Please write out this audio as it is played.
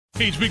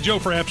Hey, it's Big Joe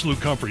for Absolute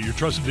Comfort, your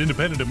trusted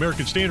independent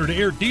American Standard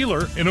air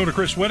dealer. And owner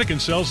Chris Wettigan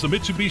sells the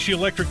Mitsubishi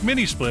Electric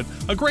Mini Split,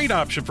 a great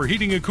option for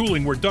heating and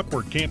cooling where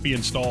ductwork can't be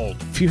installed.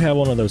 If you have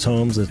one of those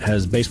homes that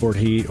has baseboard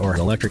heat or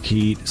electric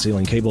heat,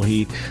 ceiling cable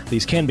heat,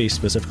 these can be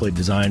specifically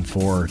designed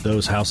for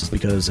those houses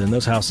because in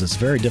those houses it's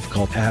very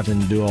difficult having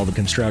to do all the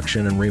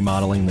construction and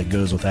remodeling that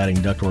goes with adding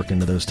ductwork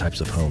into those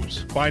types of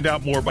homes. Find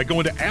out more by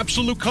going to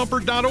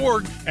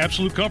AbsoluteComfort.org.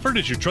 Absolute Comfort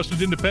is your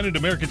trusted independent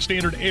American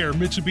Standard air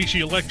Mitsubishi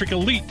Electric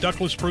Elite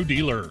Ductless Pro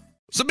dealer.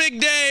 It's a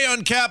big day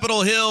on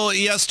Capitol Hill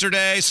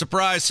yesterday.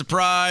 Surprise,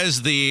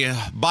 surprise. The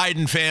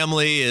Biden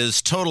family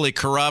is totally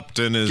corrupt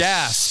and is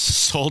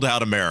sold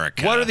out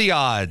America. What are the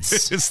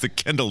odds? It's the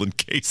Kendall and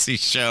Casey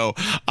show.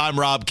 I'm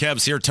Rob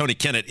Kebs here. Tony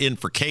Kennett in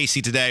for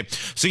Casey today.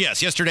 So,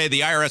 yes, yesterday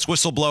the IRS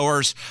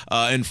whistleblowers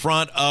in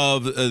front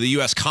of the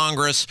U.S.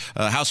 Congress,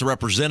 House of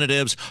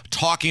Representatives,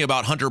 talking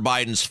about Hunter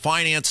Biden's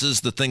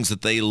finances, the things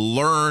that they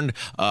learned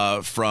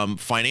from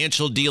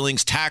financial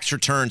dealings, tax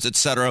returns,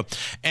 etc.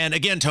 And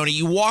again, Tony,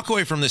 you walk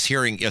away from this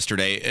hearing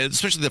yesterday,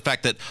 especially the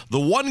fact that the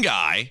one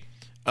guy,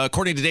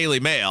 according to Daily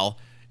Mail,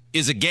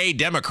 is a gay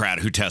Democrat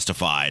who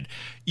testified.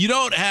 You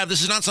don't have,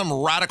 this is not some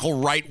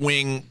radical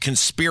right-wing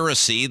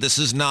conspiracy. This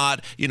is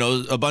not,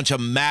 a bunch of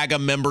MAGA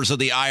members of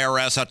the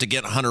IRS out to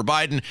get Hunter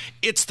Biden.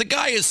 It's the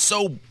guy is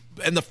so,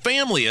 and the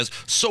family is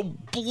so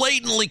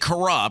blatantly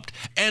corrupt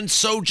and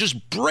so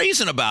just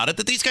brazen about it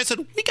that these guys said,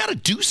 we got to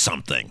do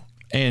something.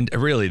 And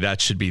really, that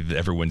should be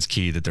everyone's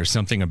key, that there's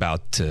something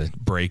about to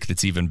break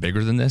that's even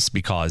bigger than this,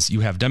 because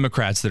you have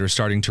Democrats that are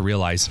starting to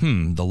realize,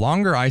 the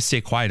longer I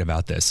stay quiet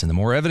about this and the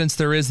more evidence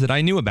there is that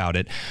I knew about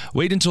it,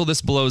 wait until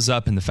this blows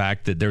up and the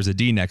fact that there's a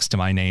D next to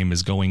my name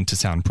is going to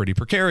sound pretty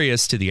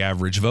precarious to the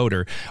average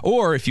voter.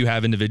 Or if you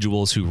have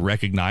individuals who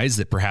recognize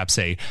that perhaps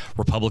a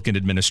Republican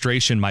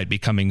administration might be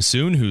coming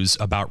soon, who's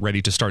about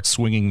ready to start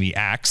swinging the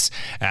axe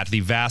at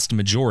the vast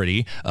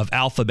majority of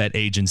alphabet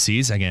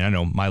agencies. Again, I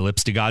know my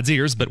lips to God's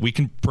ears, but we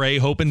can pray,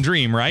 hope, and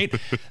dream, right?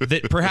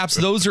 That perhaps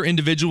those are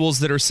individuals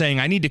that are saying,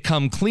 I need to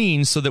come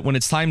clean so that when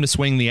it's time to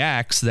swing the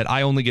axe, that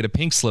I only get a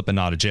pink slip and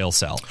not a jail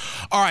cell.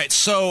 All right,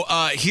 so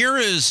here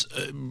is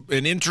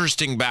an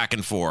interesting back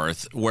and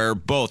forth where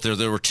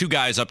there were two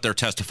guys up there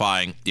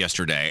testifying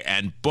yesterday,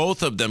 and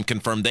both of them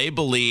confirmed they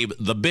believe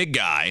the big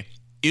guy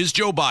is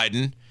Joe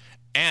Biden,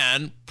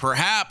 and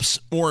perhaps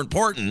more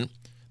important,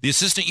 the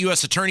assistant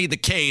U.S. attorney of the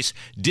case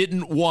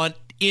didn't want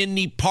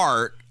any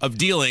part of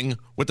dealing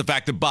with the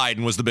fact that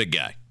Biden was the big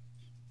guy.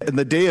 In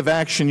the day of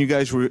action, you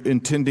guys were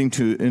intending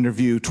to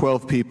interview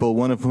 12 people,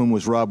 one of whom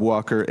was Rob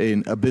Walker,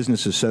 a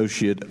business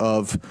associate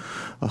of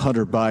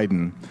Hunter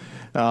Biden.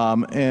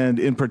 And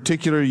in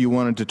particular, you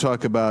wanted to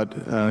talk about,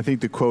 I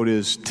think the quote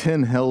is,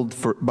 10 held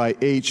by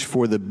H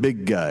for the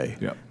big guy.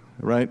 Yep.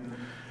 Right?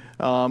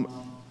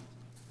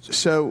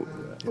 So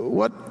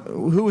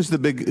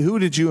who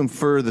did you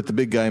infer that the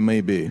big guy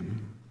may be?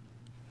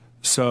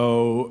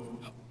 So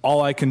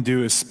all I can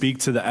do is speak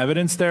to the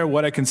evidence there.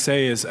 What I can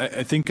say is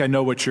I think I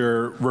know what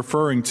you're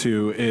referring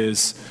to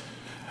is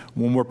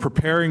when we're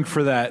preparing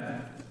for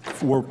that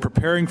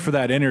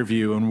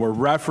interview and we're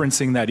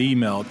referencing that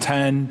email,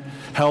 10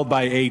 held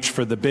by H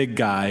for the big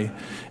guy.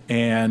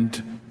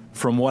 And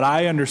from what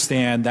I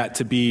understand that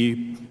to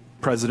be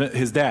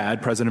his dad,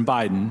 President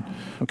Biden.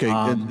 Okay,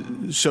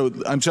 so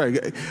I'm sorry.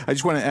 I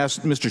just want to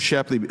ask Mr.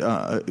 Shapley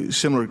a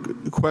similar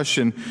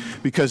question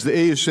because the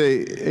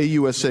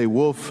AUSA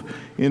Wolf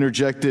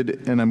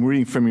interjected, and I'm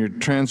reading from your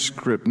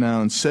transcript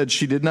now, and said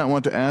she did not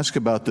want to ask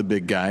about the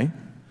big guy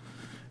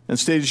and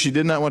stated she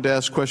did not want to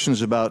ask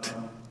questions about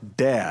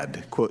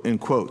dad, quote, in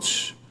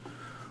quotes.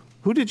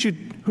 Who did you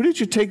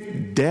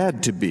take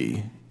dad to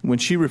be when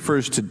she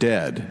refers to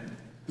dad?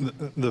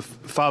 The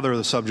father of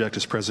the subject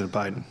is President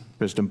Biden.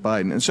 President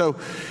Biden. And so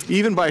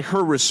even by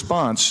her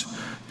response,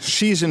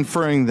 she's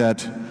inferring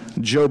that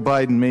Joe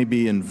Biden may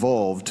be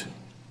involved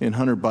in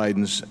Hunter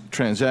Biden's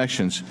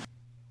transactions.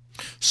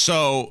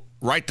 So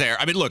right there,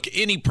 I mean, look,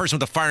 any person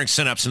with a firing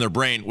synapse in their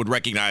brain would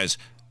recognize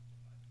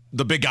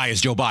the big guy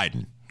is Joe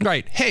Biden.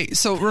 Right. Hey,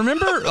 so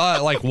remember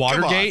like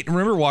Watergate?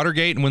 Remember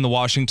Watergate and when the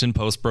Washington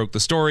Post broke the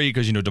story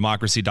because,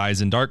 democracy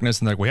dies in darkness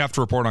and they're like, we have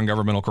to report on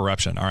governmental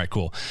corruption. All right,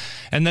 cool.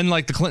 And then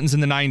like the Clintons in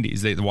the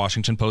 90s, the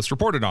Washington Post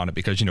reported on it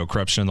because,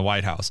 corruption in the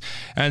White House.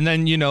 And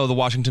then, the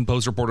Washington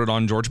Post reported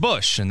on George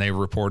Bush and they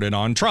reported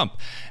on Trump.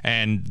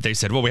 And they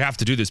said, well, we have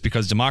to do this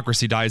because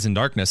democracy dies in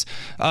darkness.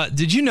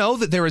 Did you know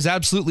that there is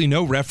absolutely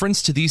no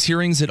reference to these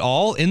hearings at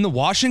all in the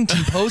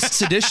Washington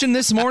Post's edition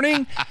this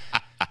morning?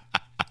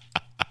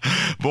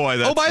 Boy,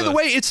 that's... Oh, by the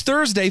way, it's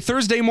Thursday.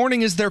 Thursday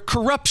morning is their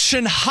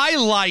corruption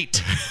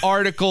highlight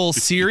article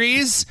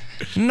series.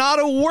 Not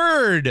a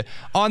word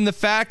on the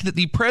fact that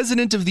the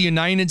President of the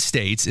United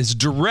States is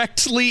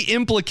directly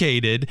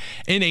implicated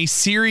in a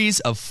series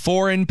of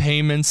foreign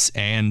payments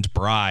and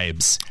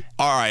bribes.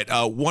 All right.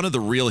 One of the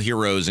real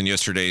heroes in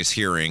yesterday's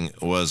hearing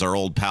was our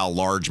old pal,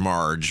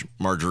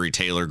 Marjorie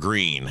Taylor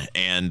Greene.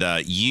 And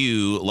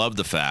you love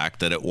the fact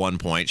that at one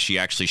point she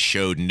actually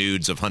showed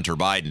nudes of Hunter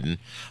Biden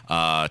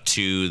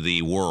to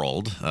the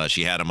world.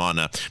 She had him on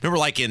remember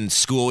like in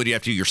school when you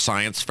have to do your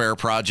science fair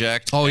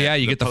project? Oh, yeah.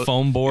 You get the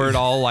foam board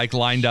all like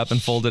lined up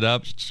and folded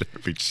up.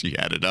 She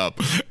had it up.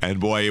 And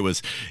boy,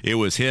 it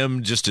was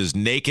him just as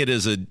naked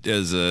as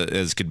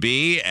could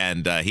be.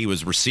 And he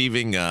was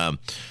receiving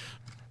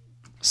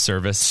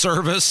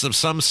service of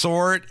some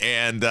sort,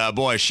 and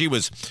boy, she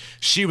was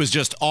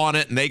just on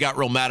it, and they got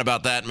real mad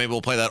about that. Maybe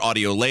we'll play that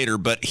audio later.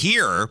 But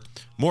here,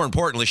 more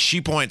importantly, she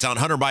points out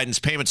Hunter Biden's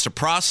payments to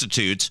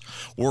prostitutes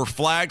were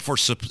flagged for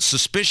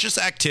suspicious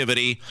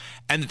activity,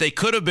 and that they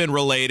could have been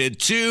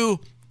related to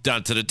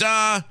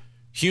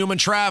human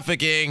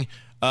trafficking.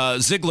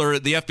 Ziegler,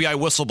 the FBI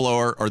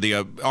whistleblower, or the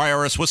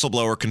IRS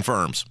whistleblower,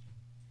 confirms.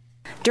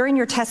 During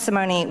your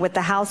testimony with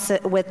the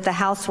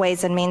House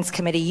Ways and Means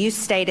Committee, you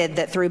stated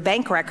that through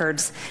bank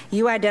records,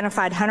 you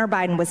identified Hunter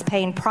Biden was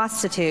paying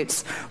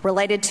prostitutes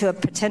related to a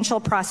potential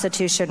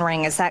prostitution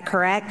ring. Is that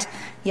correct?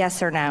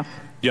 Yes or no?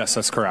 Yes,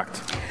 that's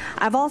correct.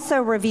 I've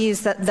also reviewed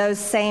those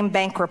same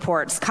bank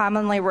reports,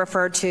 commonly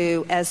referred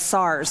to as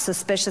SARS,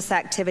 suspicious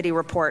activity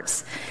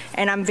reports,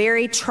 and I'm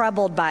very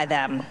troubled by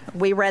them.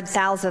 We read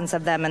thousands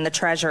of them in the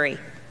Treasury.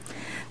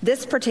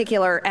 This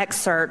particular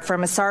excerpt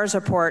from a SARS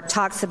report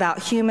talks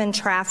about human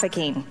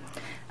trafficking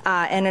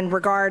and in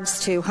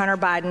regards to Hunter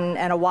Biden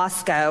and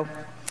Owasco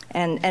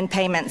and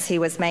payments he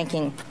was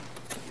making.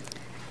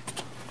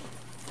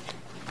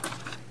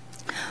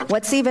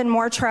 What's even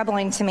more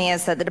troubling to me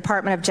is that the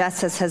Department of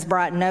Justice has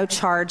brought no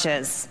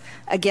charges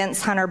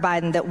against Hunter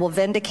Biden that will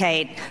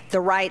vindicate the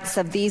rights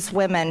of these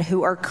women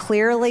who are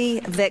clearly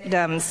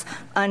victims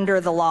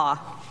under the law.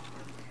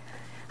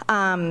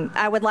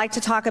 I would like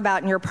to talk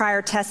about in your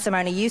prior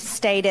testimony, you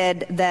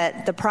stated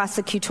that the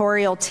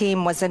prosecutorial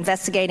team was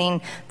investigating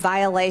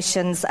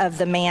violations of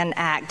the Mann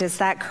Act. Is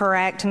that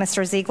correct,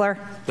 Mr. Ziegler?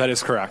 That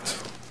is correct.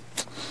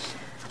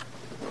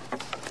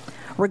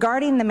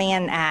 Regarding the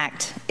Mann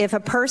Act, if a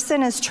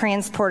person is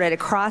transported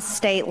across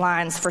state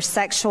lines for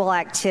sexual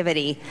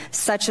activity,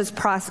 such as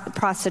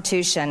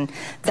prostitution,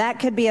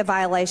 that could be a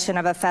violation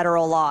of a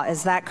federal law.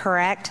 Is that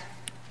correct?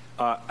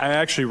 I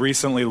actually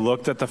recently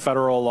looked at the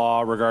federal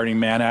law regarding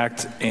Mann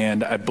Act,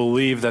 and I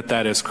believe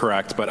that is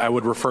correct, but I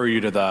would refer you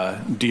to the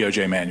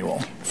DOJ manual.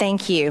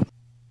 Thank you.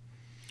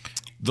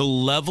 The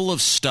level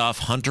of stuff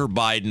Hunter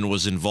Biden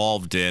was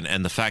involved in,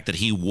 and the fact that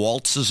he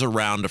waltzes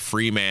around a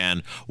free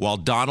man while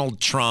Donald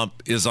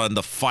Trump is on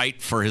the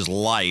fight for his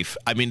life.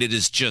 I mean, it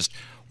is just...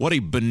 what a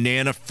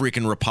banana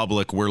freaking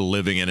republic we're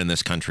living in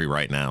this country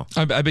right now.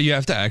 I bet you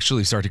have to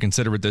actually start to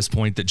consider at this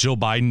point that Jill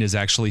Biden is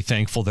actually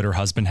thankful that her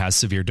husband has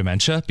severe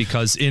dementia,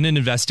 because in an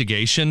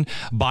investigation,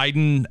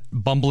 Biden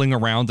bumbling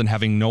around and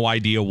having no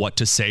idea what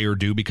to say or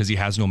do because he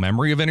has no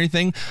memory of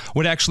anything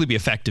would actually be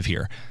effective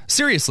here.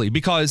 Seriously,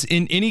 because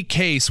in any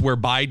case where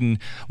Biden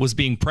was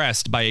being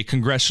pressed by a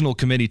congressional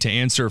committee to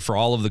answer for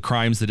all of the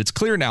crimes that it's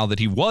clear now that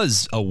he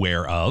was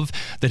aware of,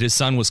 that his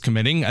son was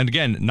committing, and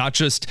again, not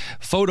just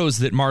photos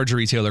that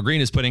Marjorie Taylor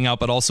Greene is putting out,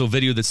 but also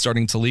video that's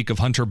starting to leak of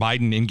Hunter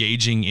Biden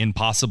engaging in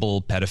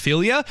possible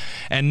pedophilia,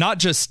 and not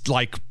just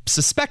like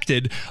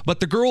suspected, but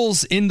the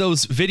girls in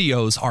those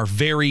videos are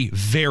very,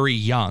 very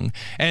young.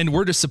 And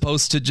we're just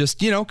supposed to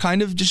just,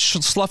 kind of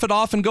just slough it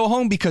off and go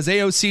home because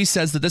AOC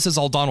says that this is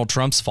all Donald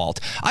Trump's fault.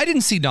 I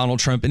didn't see Donald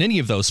Trump in any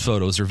of those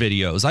photos or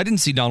videos. I didn't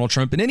see Donald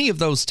Trump in any of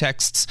those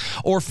texts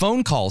or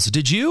phone calls.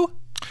 Did you?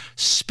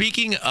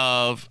 Speaking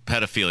of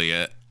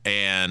pedophilia,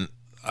 and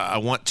I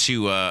want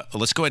to,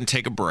 let's go ahead and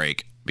take a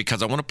break,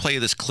 because I want to play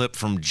this clip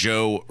from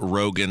Joe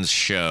Rogan's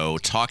show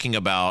talking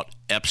about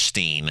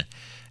Epstein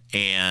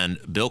and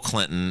Bill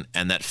Clinton,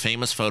 and that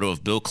famous photo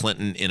of Bill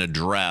Clinton in a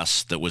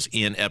dress that was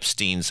in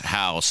Epstein's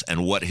house,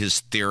 and what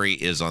his theory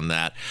is on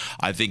that.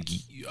 I think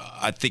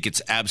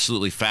it's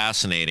absolutely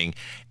fascinating,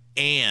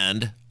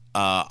 and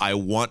I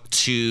want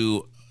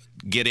to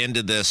get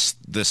into this.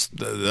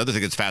 The other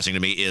thing that's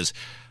fascinating to me is,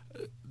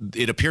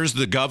 it appears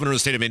the governor of the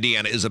state of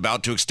Indiana is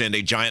about to extend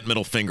a giant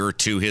middle finger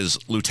to his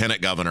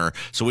lieutenant governor.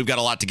 So we've got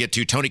a lot to get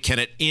to. Tony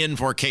Kennett in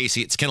for Casey.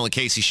 It's Kendall and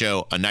Casey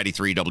Show on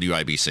 93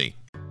 WIBC.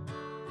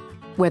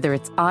 Whether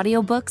it's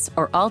audiobooks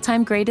or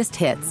all-time greatest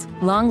hits,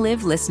 long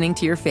live listening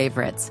to your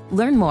favorites.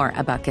 Learn more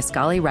about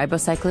Kisqali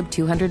Ribociclib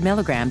 200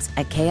 milligrams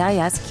at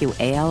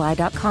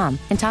KISQALI.com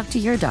and talk to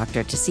your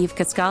doctor to see if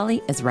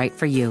Kisqali is right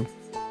for you.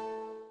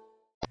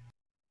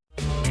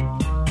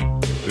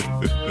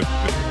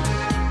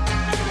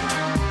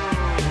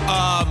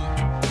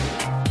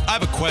 I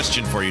have a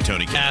question for you,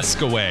 Tony Kennett.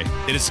 Ask away.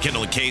 It is the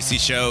Kendall and Casey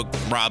Show.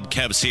 Rob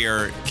Kev's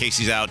here.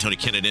 Casey's out. Tony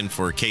Kennett in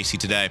for Casey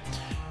today.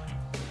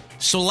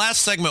 So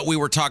last segment, we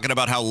were talking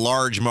about how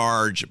Large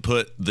Marge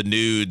put the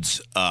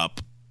nudes up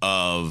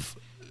of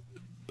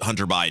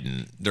Hunter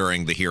Biden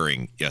during the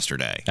hearing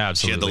yesterday.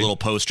 Absolutely. She had the little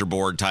poster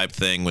board type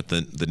thing with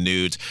the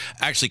nudes.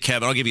 Actually,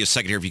 Kevin, I'll give you a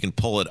second here if you can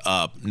pull it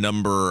up.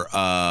 Number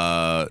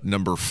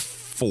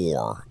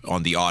 4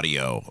 on the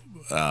audio.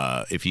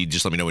 if you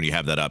just let me know when you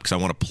have that up, because I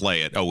want to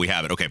play it. Oh, we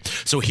have it. Okay.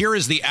 So here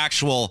is the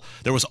actual,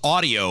 there was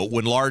audio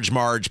when Large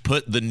Marge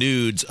put the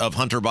nudes of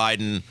Hunter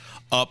Biden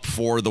up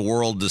for the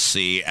world to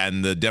see,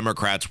 and the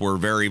Democrats were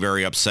very,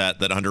 very upset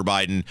that Hunter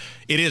Biden,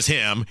 it is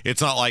him.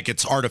 It's not like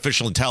it's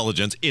artificial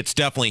intelligence. It's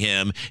definitely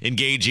him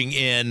engaging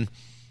in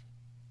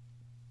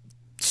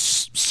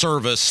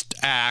service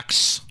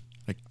acts.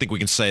 I think we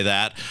can say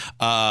that.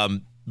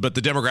 But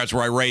the Democrats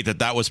were irate that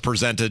that was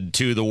presented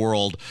to the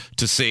world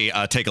to see.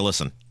 Take a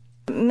listen.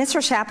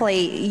 Mr.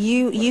 Shapley,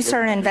 you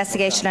started an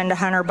investigation into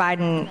Hunter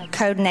Biden,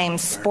 codenamed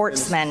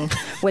Sportsman,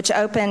 which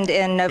opened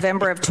in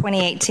November of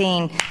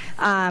 2018.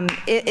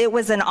 It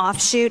was an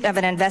offshoot of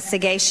an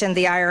investigation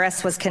the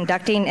IRS was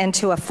conducting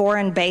into a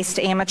foreign-based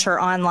amateur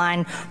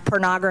online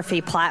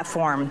pornography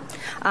platform.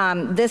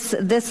 This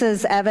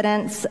is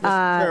evidence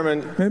of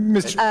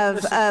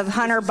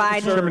Hunter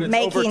Biden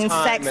making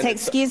sex.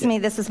 Excuse me,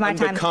 this is my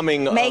time.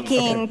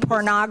 Making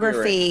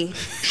pornography.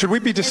 Should we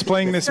be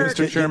displaying this,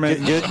 Mr.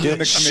 Chairman?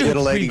 The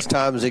lady's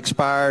time has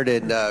expired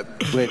and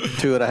went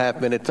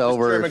 2.5 minutes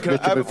over. If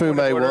Mr.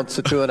 Bufume wants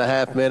the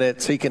 2.5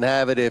 minutes, he can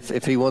have it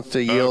if he wants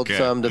to yield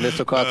some to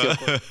Mr.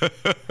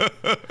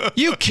 Ocasio.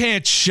 You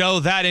can't show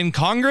that in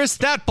Congress.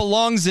 That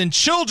belongs in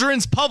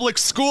children's public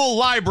school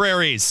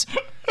libraries.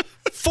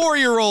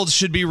 4-year-olds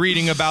should be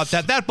reading about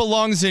that. That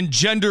belongs in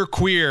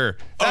genderqueer.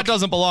 That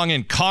doesn't belong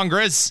in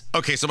Congress.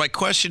 Okay, so my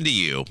question to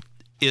you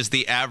is,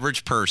 the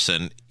average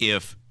person,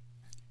 if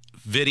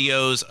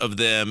videos of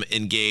them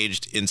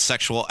engaged in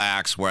sexual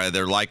acts where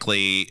they're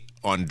likely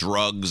on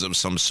drugs of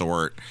some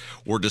sort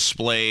were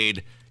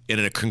displayed in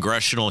a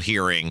congressional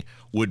hearing,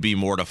 would be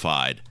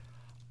mortified.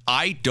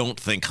 I don't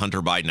think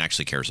Hunter Biden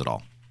actually cares at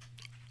all.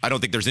 I don't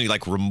think there's any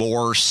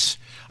remorse.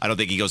 I don't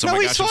think he goes, oh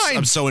my gosh,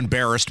 I'm so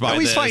embarrassed by this. No,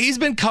 he's fine. He's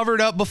been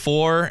covered up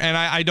before, and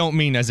I don't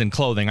mean as in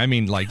clothing. I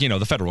mean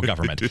the federal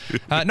government.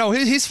 No,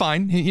 he's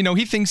fine.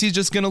 He thinks he's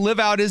just going to live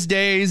out his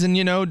days and,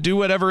 do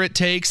whatever it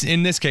takes.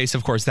 In this case,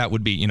 of course, that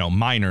would be,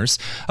 minors.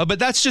 But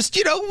that's just,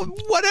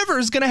 whatever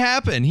is going to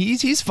happen.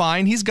 He's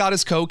fine. He's got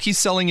his Coke. He's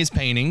selling his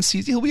paintings.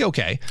 He'll be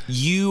okay.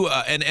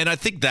 And I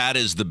think that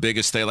is the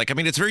biggest thing.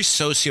 It's very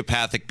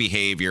sociopathic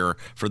behavior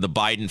for the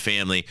Biden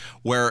family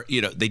where,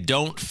 they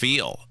don't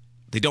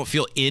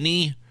feel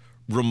any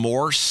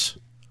remorse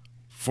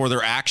for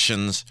their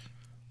actions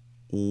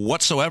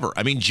whatsoever.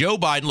 I mean, Joe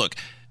Biden, look,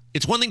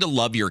 it's one thing to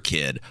love your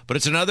kid, but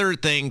it's another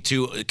thing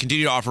to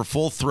continue to offer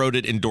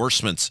full-throated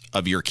endorsements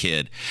of your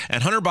kid.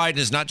 And Hunter Biden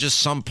is not just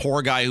some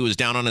poor guy who is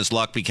down on his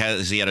luck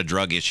because he had a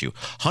drug issue.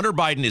 Hunter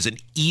Biden is an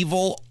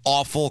evil,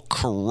 awful,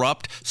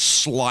 corrupt,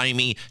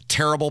 slimy,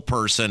 terrible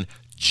person,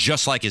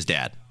 just like his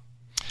dad.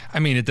 I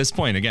mean, at this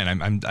point, again,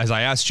 I'm as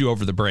I asked you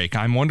over the break,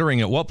 I'm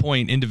wondering at what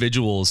point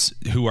individuals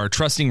who are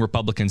trusting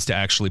Republicans to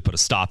actually put a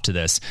stop to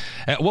this,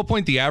 at what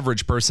point the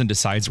average person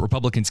decides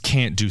Republicans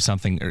can't do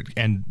something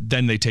and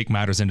then they take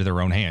matters into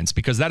their own hands,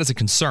 because that is a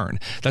concern.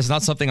 That's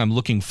not something I'm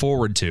looking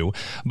forward to.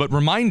 But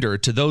reminder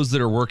to those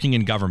that are working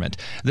in government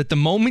that the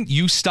moment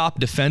you stop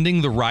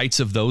defending the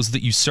rights of those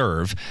that you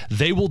serve,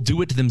 they will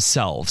do it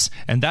themselves.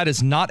 And that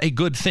is not a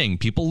good thing.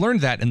 People learned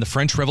that in the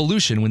French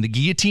Revolution. When the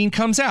guillotine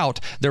comes out,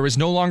 there is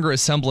no longer a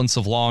semblance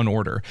of law and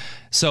order.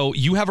 So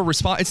you have a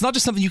response. It's not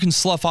just something you can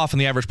slough off and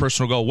the average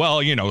person will go,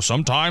 well,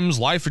 sometimes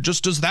life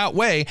just is that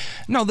way.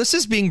 No, this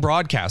is being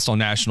broadcast on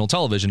national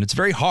television. It's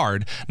very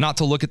hard not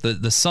to look at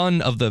the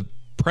son of the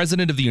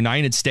President of the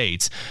United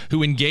States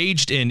who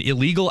engaged in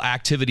illegal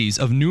activities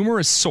of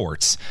numerous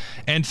sorts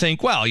and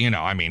think, well,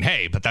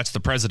 hey, but that's the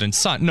president's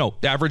son. No,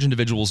 average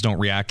individuals don't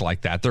react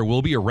like that. There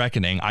will be a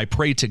reckoning. I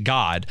pray to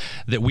God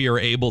that we are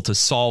able to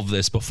solve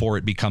this before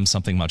it becomes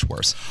something much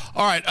worse.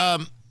 All right.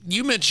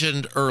 You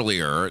mentioned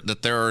earlier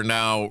that there are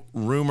now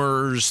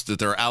rumors, that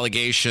there are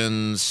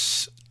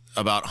allegations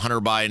about Hunter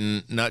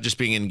Biden not just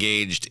being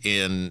engaged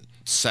in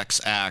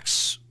sex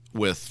acts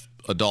with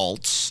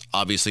adults.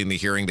 Obviously, in the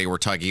hearing, they were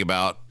talking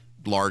about,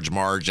 Large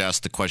Marge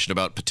asked the question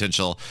about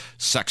potential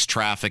sex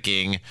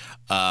trafficking.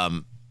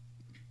 But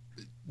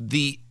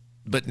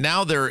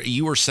now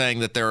you were saying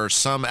that there are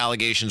some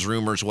allegations,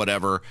 rumors,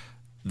 whatever,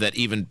 that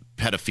even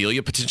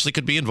pedophilia potentially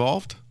could be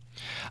involved?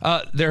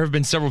 There have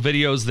been several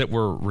videos that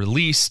were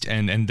released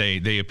and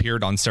they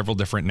appeared on several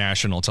different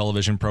national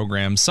television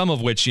programs, some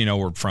of which,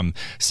 were from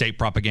state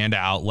propaganda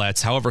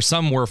outlets. However,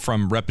 some were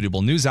from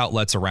reputable news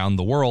outlets around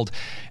the world.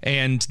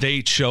 And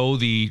they show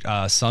the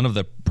son of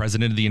the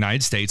President of the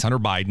United States, Hunter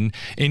Biden,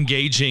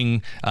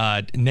 engaging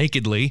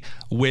nakedly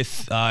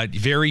with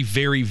very,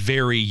 very,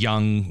 very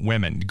young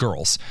women,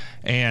 girls.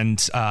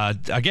 And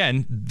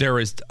again, there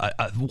is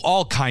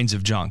all kinds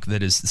of junk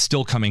that is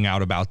still coming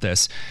out about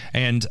this.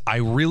 And I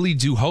really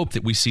do hope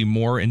that we see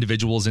more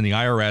individuals in the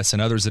IRS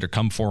and others that have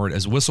come forward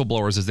as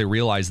whistleblowers as they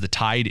realize the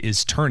tide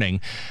is turning.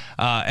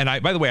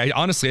 And by the way,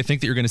 I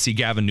think that you're going to see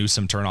Gavin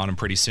Newsom turn on him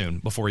pretty soon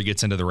before he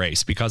gets into the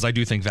race, because I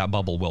do think that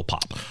bubble will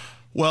pop.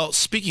 Well,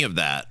 speaking of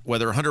that,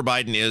 whether Hunter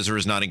Biden is or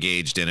is not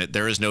engaged in it,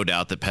 there is no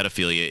doubt that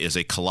pedophilia is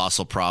a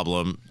colossal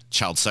problem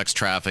child sex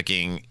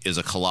trafficking is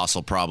a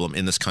colossal problem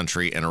in this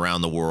country and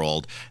around the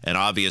world. And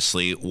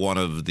obviously, one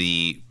of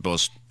the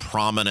most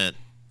prominent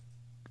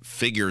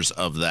figures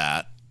of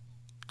that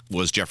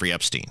was Jeffrey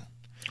Epstein.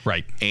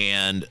 Right.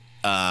 And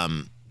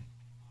I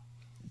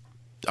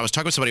was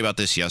talking with somebody about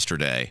this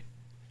yesterday.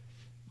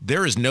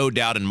 There is no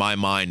doubt in my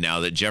mind now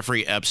that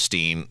Jeffrey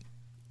Epstein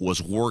was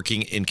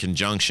working in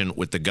conjunction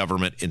with the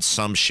government in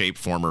some shape,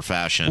 form, or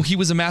fashion. Well, he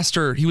was a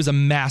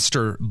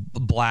master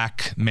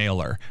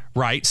blackmailer,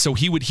 right? So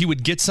he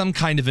would get some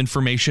kind of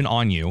information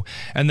on you,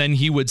 and then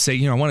he would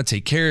say, I want to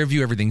take care of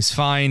you, everything's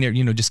fine,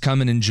 just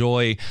come and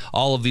enjoy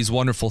all of these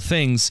wonderful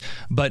things,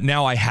 but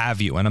now I have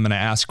you, and I'm going to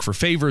ask for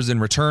favors in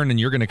return, and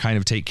you're going to kind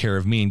of take care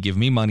of me and give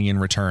me money in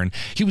return.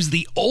 He was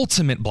the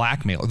ultimate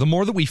blackmailer. The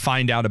more that we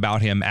find out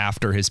about him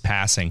after his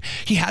passing,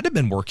 he had to have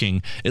been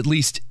working, at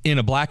least in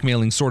a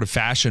blackmailing sort of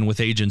fashion,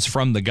 with agents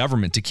from the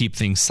government to keep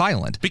things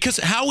silent. Because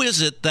how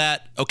is it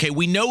that, okay,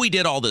 we know he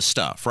did all this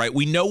stuff, right?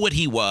 We know what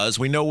he was.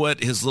 We know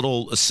what his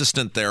little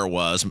assistant there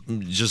was,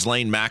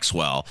 Ghislaine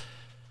Maxwell,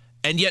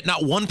 and yet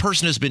not one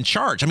person has been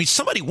charged. I mean,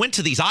 somebody went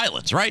to these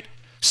islands, right?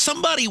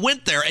 Somebody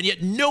went there, and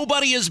yet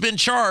nobody has been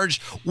charged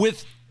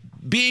with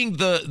being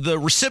the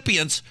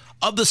recipients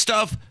of the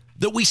stuff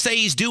that we say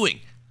he's doing.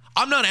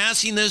 I'm not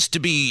asking this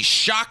to be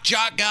shock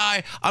jock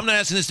guy. I'm not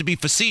asking this to be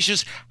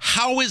facetious.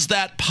 How is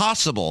that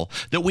possible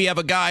that we have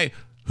a guy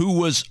who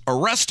was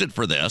arrested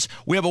for this,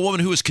 we have a woman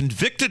who was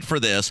convicted for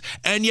this,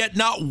 and yet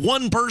not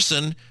one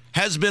person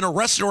has been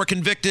arrested or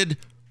convicted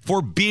for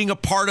being a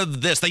part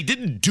of this? They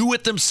didn't do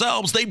it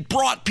themselves. They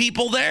brought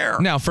people there.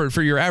 Now,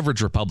 for your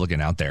average Republican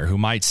out there who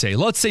might say,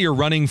 let's say you're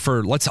running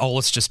for,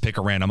 let's just pick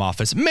a random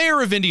office,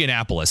 mayor of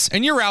Indianapolis,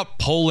 and you're out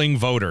polling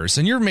voters,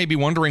 and you're maybe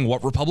wondering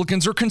what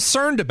Republicans are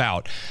concerned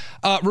about.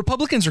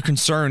 Republicans are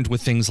concerned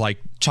with things like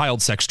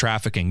child sex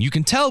trafficking. You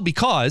can tell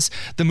because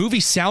the movie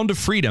Sound of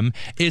Freedom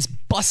is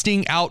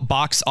busting out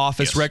box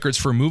office records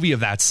for a movie of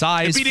that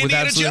size. It beat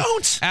Indiana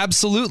Jones.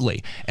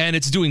 Absolutely. And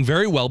it's doing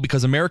very well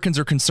because Americans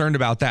are concerned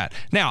about that.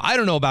 Now, I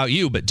don't know about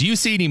you, but do you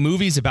see any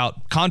movies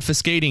about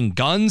confiscating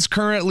guns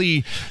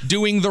currently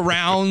doing the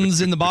rounds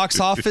in the box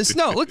office?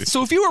 No. Look,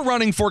 so if you were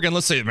running for, again,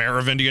 let's say the mayor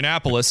of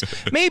Indianapolis,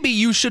 maybe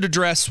you should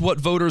address what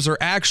voters are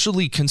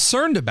actually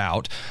concerned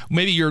about.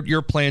 Maybe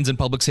your plans in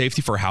public safety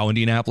for how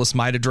Indianapolis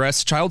might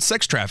address child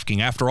sex trafficking.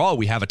 After all,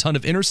 we have a ton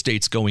of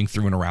interstates going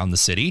through and around the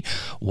city.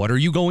 What are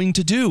you going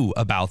to do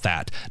about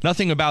that?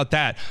 Nothing about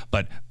that,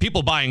 but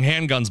people buying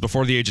handguns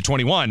before the age of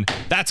 21,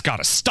 that's got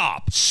to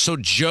stop. So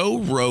Joe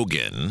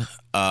Rogan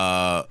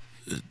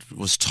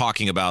was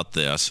talking about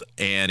this,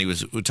 and he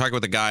was talking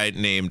with a guy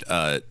named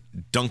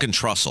Duncan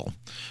Trussell,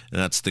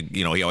 and that's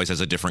he always has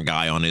a different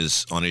guy on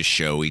his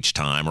show each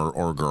time,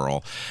 or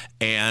girl,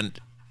 and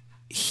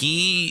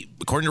he,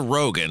 according to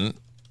Rogan,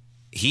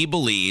 he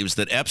believes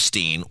that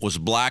Epstein was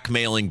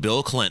blackmailing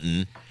Bill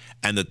Clinton,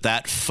 and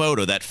that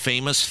photo, that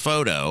famous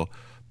photo,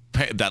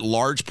 that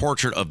large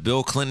portrait of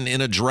Bill Clinton in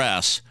a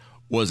dress,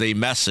 was a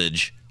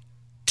message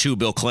to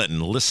Bill Clinton.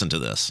 Listen to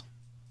this.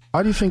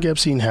 Why do you think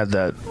Epstein had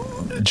that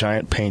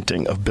giant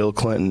painting of Bill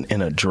Clinton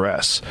in a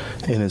dress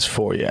in his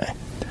foyer?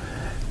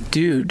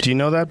 Dude. Do you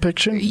know that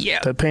picture?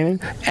 Yeah. That painting?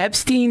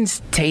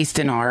 Epstein's taste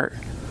in art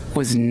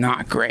was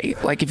not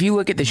great. Like, if you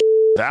look at the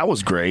that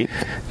was great.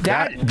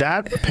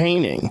 That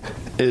painting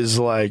is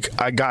like,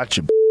 I got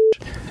you,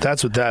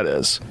 That's what that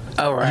is.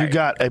 Oh, right. You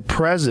got a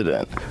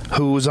president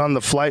who was on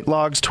the flight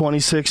logs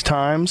 26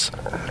 times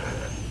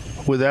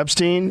with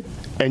Epstein,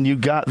 and you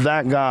got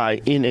that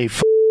guy in a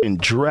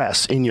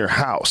dress in your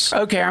house.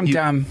 Okay, I'm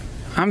dumb.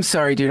 I'm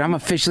sorry, dude. I'm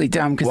officially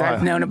dumb because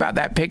I've known about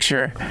that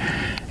picture,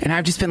 and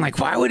I've just been like,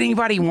 why would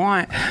anybody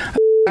want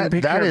a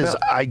picture that is, Bill?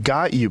 I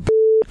got you,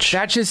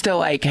 That's just a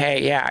like,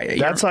 hey, yeah.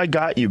 That's I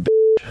got you,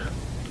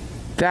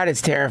 That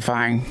is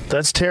terrifying.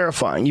 That's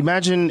terrifying.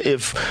 Imagine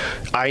if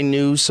I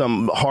knew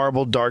some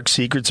horrible, dark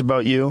secrets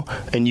about you,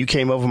 and you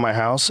came over my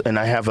house, and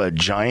I have a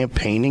giant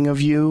painting of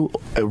you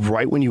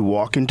right when you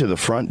walk into the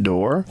front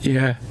door.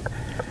 Yeah.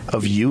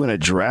 Of you in a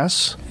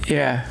dress.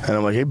 Yeah. And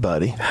I'm like, hey,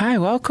 buddy. Hi,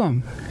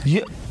 welcome.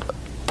 Yeah.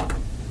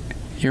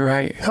 You're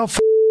right. How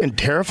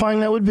terrifying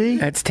that would be?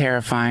 That's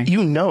terrifying.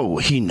 You know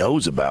he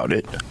knows about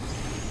it.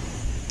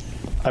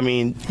 I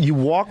mean, you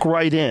walk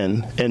right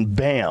in, and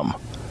bam.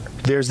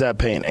 There's that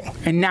painting.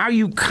 And now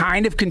you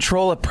kind of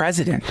control a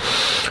president.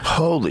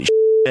 Holy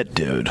shit,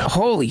 dude.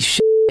 Holy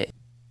shit.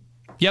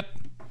 Yep.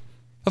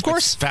 Of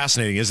course. It's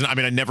fascinating, isn't it? I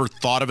mean, I never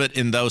thought of it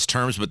in those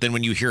terms, but then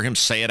when you hear him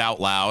say it out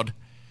loud,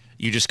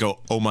 you just go,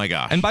 oh my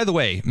gosh. And by the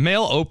way,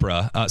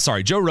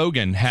 Joe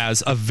Rogan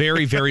has a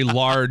very, very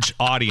large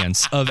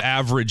audience of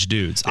average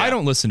dudes. Yeah. I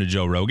don't listen to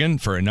Joe Rogan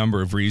for a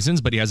number of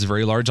reasons, but he has a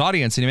very large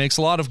audience and he makes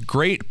a lot of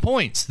great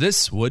points.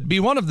 This would be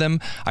one of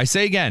them. I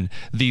say again,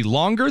 the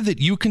longer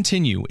that you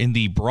continue in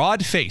the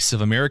broad face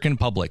of American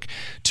public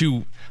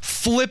to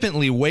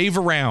flippantly wave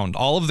around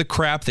all of the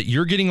crap that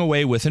you're getting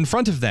away with in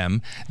front of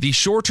them, the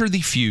shorter the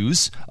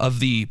fuse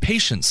of the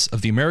patience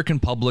of the American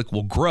public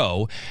will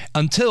grow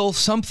until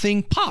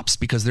something pops. stops,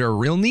 because there are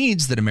real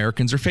needs that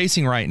Americans are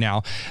facing right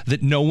now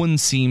that no one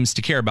seems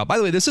to care about. By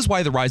the way, this is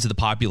why the rise of the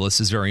populace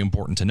is very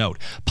important to note.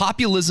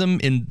 Populism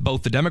in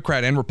both the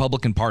Democrat and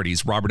Republican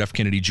parties, Robert F.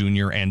 Kennedy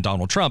Jr. and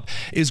Donald Trump,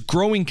 is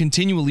growing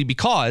continually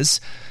because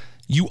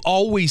you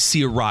always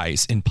see a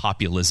rise in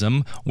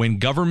populism when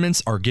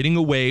governments are getting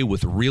away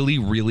with really,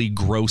 really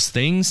gross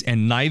things,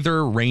 and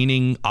neither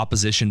reigning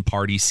opposition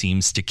party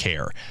seems to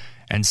care.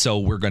 And so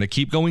we're going to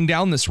keep going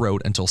down this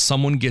road until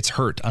someone gets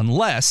hurt,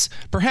 unless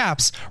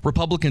perhaps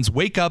Republicans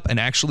wake up and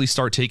actually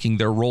start taking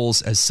their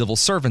roles as civil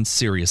servants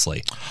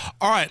seriously.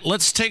 All right,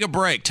 let's take a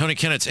break. Tony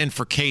Kennett's in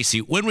for Casey.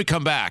 When we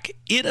come back,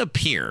 it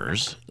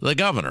appears the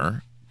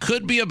governor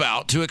could be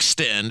about to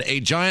extend a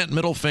giant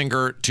middle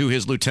finger to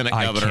his lieutenant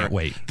governor. I can't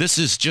wait. This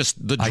is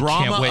just the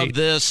drama of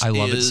this. I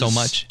love it so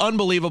much.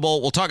 Unbelievable.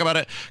 We'll talk about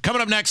it.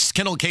 Coming up next,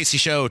 Kendall and Casey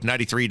Show,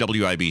 93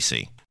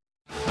 WIBC.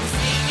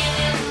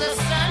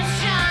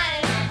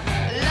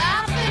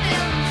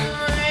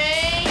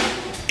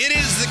 It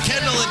is the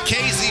Kendall and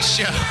Casey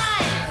Show.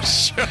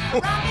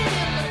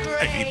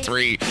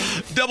 93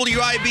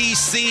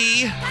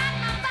 WIBC.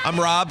 I'm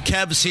Rob.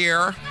 Kev's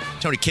here.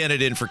 Tony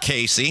Kennett in for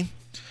Casey.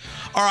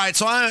 All right,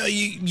 so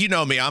you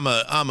know me. I'm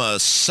a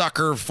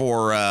sucker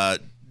for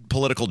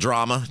political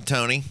drama,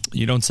 Tony.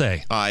 You don't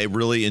say. I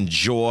really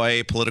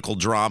enjoy political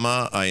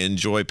drama. I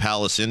enjoy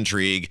palace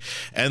intrigue.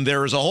 And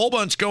there's a whole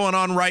bunch going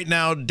on right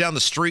now down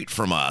the street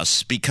from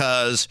us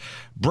because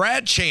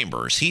Brad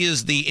Chambers, he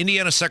is the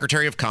Indiana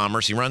Secretary of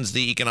Commerce. He runs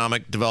the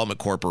Economic Development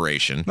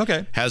Corporation.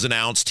 Okay. Has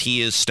announced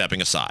he is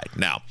stepping aside.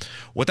 Now,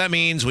 what that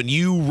means when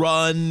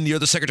you're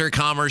the Secretary of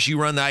Commerce, you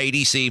run the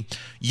IEDC,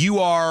 you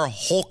are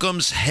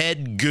Holcomb's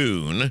head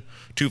goon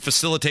to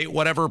facilitate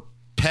whatever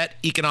pet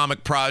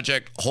economic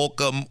project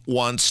Holcomb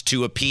wants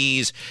to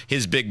appease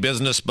his big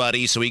business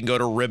buddy so he can go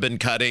to ribbon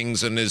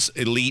cuttings and his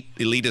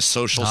elitist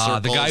social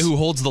circles. The guy who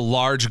holds the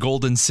large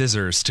golden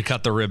scissors to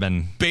cut the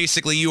ribbon.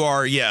 Basically, you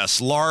are,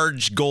 yes,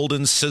 large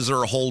golden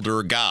scissor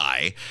holder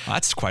guy.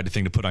 That's quite a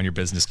thing to put on your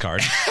business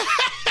card.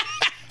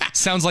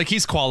 Sounds like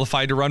he's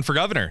qualified to run for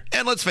governor.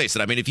 And let's face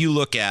it, I mean, if you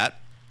look at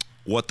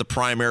what the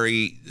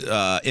primary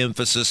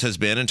emphasis has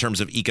been in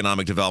terms of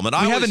economic development.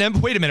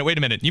 Wait a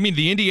minute. You mean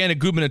the Indiana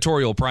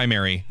gubernatorial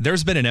primary?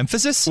 There's been an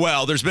emphasis?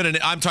 Well,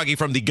 I'm talking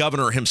from the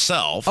governor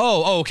himself.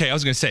 Oh, okay. I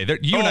was going to say,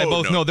 you and I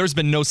both know there's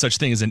been no such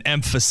thing as an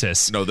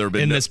emphasis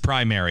this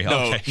primary.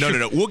 No, okay.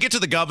 No. We'll get to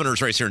the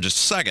governor's race here in just a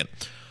second.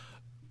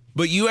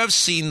 But you have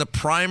seen the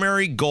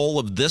primary goal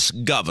of this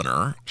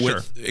governor,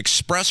 with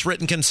express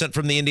written consent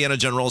from the Indiana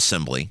General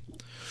Assembly,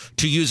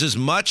 to use as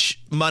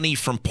much money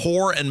from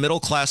poor and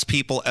middle-class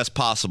people as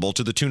possible,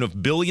 to the tune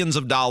of billions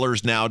of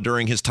dollars now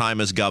during his time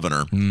as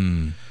governor,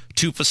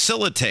 to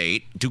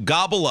facilitate, to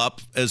gobble up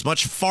as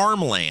much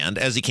farmland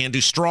as he can,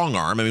 to strong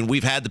arm. I mean,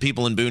 we've had the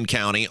people in Boone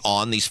County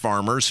on these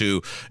farmers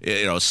who,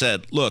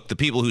 said, look, the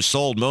people who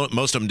sold,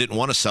 most of them didn't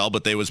want to sell,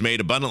 but they was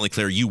made abundantly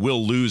clear, you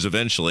will lose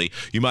eventually.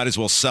 You might as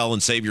well sell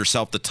and save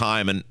yourself the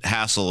time and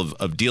hassle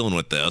of dealing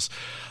with this.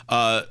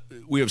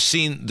 We have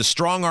seen the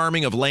strong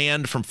arming of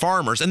land from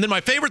farmers. And then my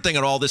favorite thing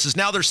in all this is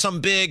now there's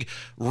some big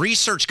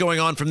research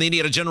going on from the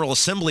Indiana General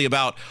Assembly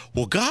about,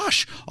 well,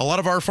 gosh, a lot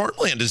of our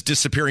farmland is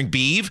disappearing,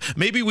 Beeve.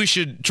 Maybe we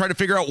should try to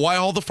figure out why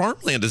all the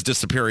farmland is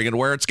disappearing and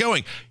where it's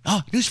going.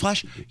 Oh,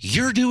 newsflash,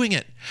 you're doing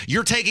it.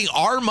 You're taking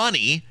our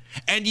money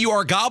and you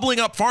are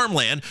gobbling up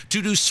farmland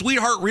to do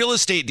sweetheart real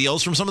estate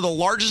deals from some of the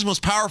largest,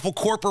 most powerful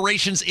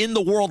corporations in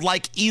the world,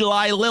 like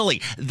Eli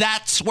Lilly.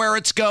 That's where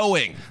it's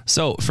going.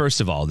 So, first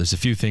of all, there's a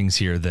few things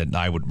here that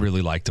I would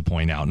really like to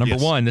point out. Number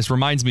one, this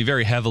reminds me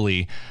very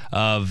heavily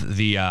of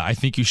the I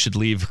Think You Should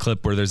Leave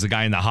clip where there's a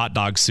guy in the hot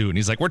dog suit, and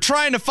he's like, we're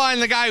trying to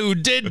find the guy who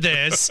did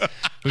this,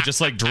 who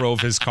just like drove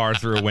his car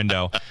through a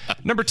window.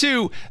 Number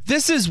two,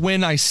 this is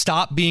when I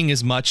stop being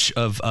as much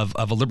of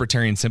a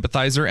libertarian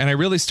sympathizer, and I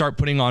really start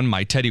putting on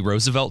my Teddy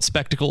Roosevelt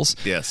spectacles.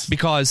 Yes.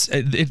 Because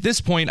at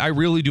this point, I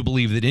really do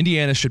believe that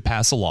Indiana should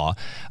pass a law,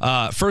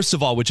 first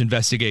of all, which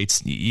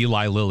investigates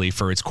Eli Lilly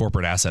for its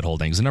corporate asset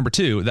holdings. And number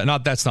two,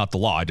 that's not the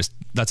law.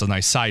 That's a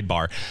nice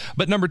sidebar.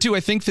 But number two, I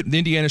think that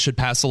Indiana should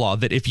pass a law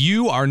that if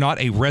you are not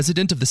a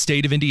resident of the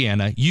state of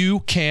Indiana, you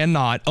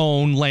cannot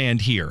own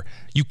land here.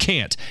 You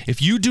can't.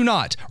 If you do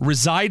not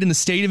reside in the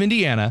state of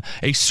Indiana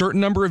a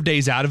certain number of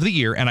days out of the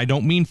year, and I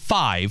don't mean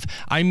 5,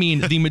 I mean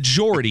the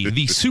majority,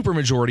 the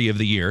supermajority of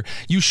the year,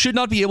 you should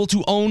not be able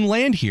to own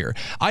land here.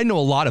 I know a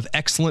lot of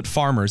excellent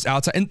farmers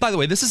outside. And by the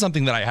way, this is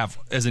something that I have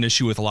as an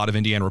issue with a lot of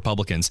Indiana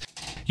Republicans.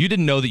 You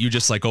didn't know that you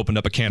just like opened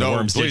up a can of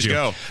worms, did you?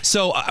 Go.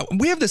 So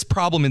we have this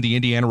problem in the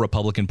Indiana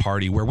Republican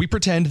Party where we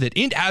pretend that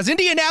as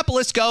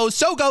Indianapolis goes,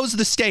 so goes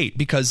the state,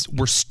 because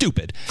we're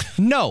stupid.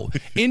 No,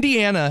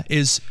 Indiana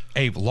is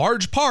a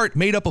large part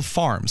made up of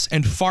farms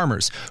and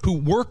farmers who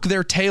work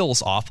their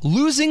tails off,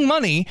 losing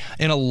money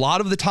in a lot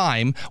of the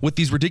time with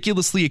these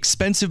ridiculously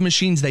expensive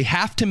machines they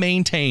have to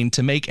maintain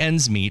to make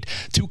ends meet,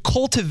 to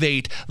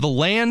cultivate the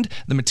land,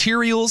 the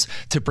materials,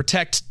 to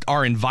protect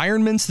our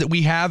environments that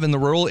we have in the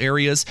rural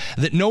areas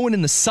that no one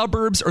in the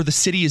suburbs or the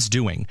city is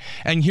doing.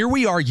 And here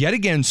we are yet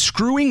again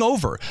screwing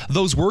over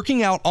those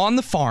working out on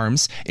the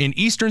farms in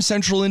eastern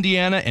central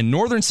Indiana and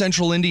northern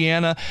central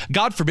Indiana.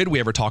 God forbid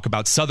we ever talk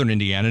about southern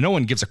Indiana. No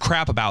one gives a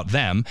crap about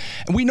them.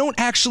 And we don't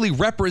actually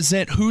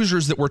represent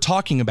Hoosiers that we're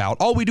talking about.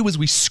 All we do is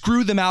we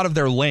screw them out of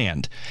their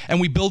land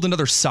and we build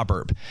another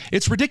suburb.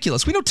 It's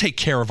ridiculous. We don't take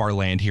care of our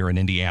land here in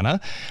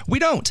Indiana. We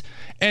don't.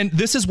 And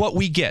this is what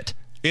we get.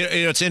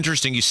 It's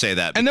interesting you say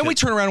that. And then we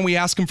turn around and we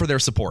ask them for their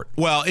support.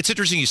 Well, it's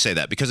interesting you say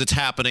that because it's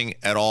happening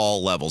at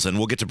all levels. And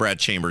we'll get to Brad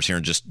Chambers here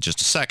in just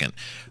a second.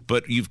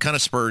 But you've kind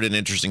of spurred an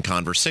interesting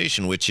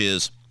conversation, which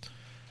is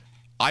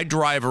I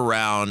drive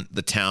around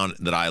the town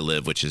that I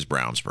live, which is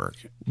Brownsburg.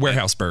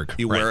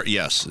 Warehouseburg.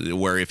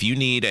 Where if you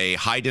need a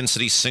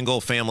high-density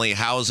single-family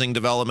housing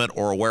development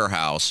or a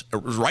warehouse,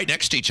 right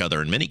next to each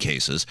other in many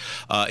cases,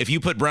 if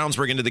you put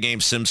Brownsburg into the game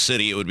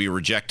SimCity, it would be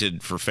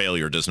rejected for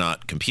failure, does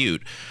not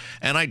compute.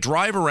 And I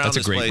drive around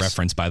this place. That's a great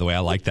reference, by the way. I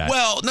like that.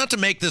 Well, not to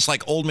make this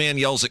like Old Man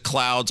Yells at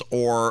Clouds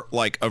or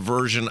like a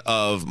version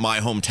of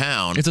My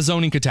Hometown. It's a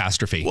zoning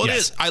catastrophe. Well, it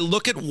is. I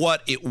look at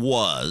what it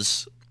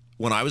was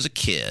when I was a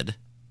kid,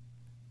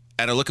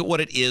 and I look at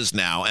what it is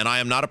now, and I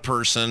am not a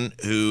person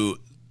who...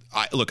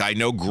 I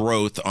know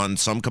growth on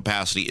some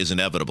capacity is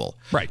inevitable.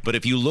 Right. But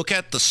if you look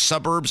at the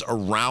suburbs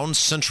around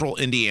central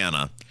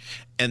Indiana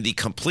and the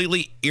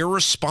completely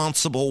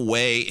irresponsible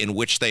way in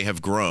which they have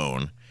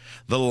grown,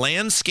 the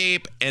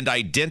landscape and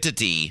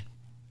identity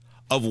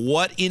of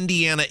what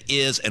Indiana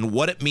is and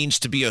what it means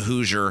to be a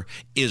Hoosier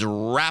is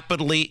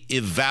rapidly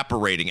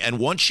evaporating. And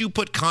once you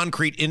put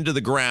concrete into the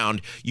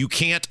ground, you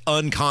can't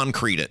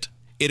unconcrete it.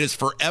 It is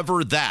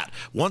forever that.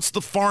 Once the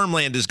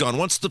farmland is gone,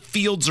 once the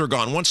fields are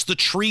gone, once the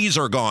trees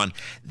are gone,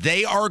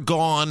 they are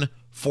gone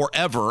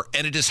forever,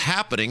 and it is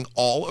happening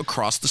all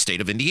across the state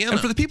of Indiana.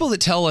 And for the people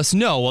that tell us,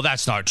 no, well,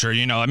 that's not true.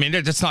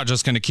 It's not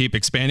just going to keep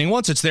expanding.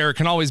 Once it's there, it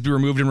can always be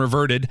removed and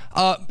reverted.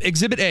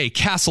 Exhibit A,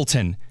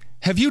 Castleton.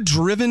 Have you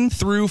driven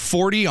through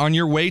 40 on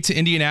your way to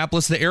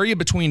Indianapolis? The area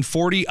between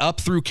 40 up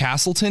through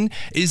Castleton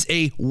is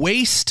a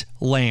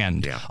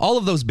wasteland. Yeah. All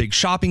of those big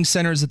shopping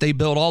centers that they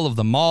build, all of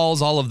the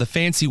malls, all of the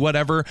fancy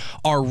whatever,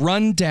 are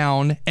run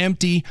down,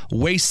 empty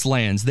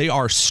wastelands. They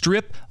are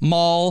strip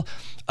mall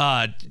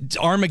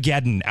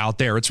Armageddon out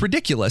there. It's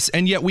ridiculous.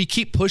 And yet we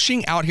keep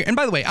pushing out here. And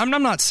by the way, I'm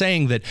not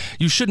saying that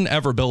you shouldn't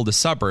ever build a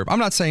suburb. I'm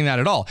not saying that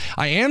at all.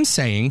 I am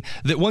saying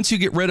that once you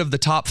get rid of the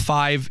top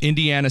 5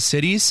 Indiana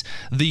cities,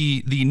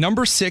 the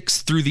number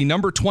 6 through the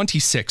number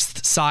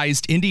 26th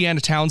sized Indiana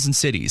towns and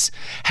cities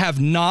have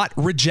not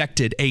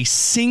rejected a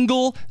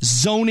single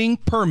zoning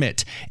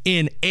permit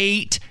in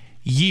 8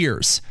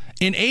 years.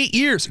 In 8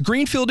 years,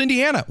 Greenfield,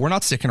 Indiana, we're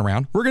not sticking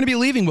around. We're going to be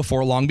leaving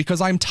before long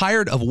because I'm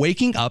tired of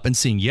waking up and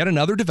seeing yet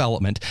another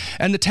development.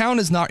 And the town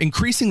is not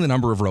increasing the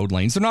number of road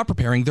lanes. They're not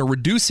preparing. They're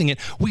reducing it.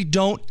 We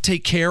don't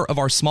take care of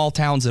our small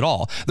towns at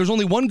all. There's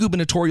only one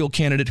gubernatorial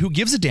candidate who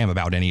gives a damn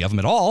about any of them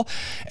at all.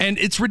 And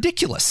it's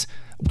ridiculous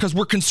because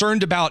we're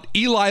concerned about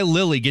Eli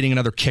Lilly getting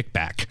another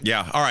kickback.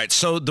 Yeah. All right.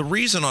 So the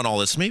reason on all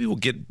this, maybe we'll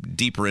get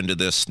deeper into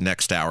this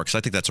next hour because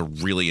I think that's a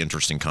really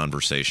interesting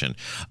conversation.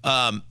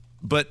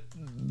 But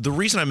the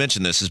reason I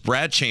mention this is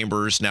Brad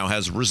Chambers now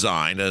has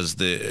resigned as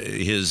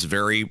his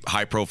very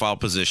high-profile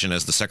position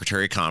as the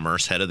Secretary of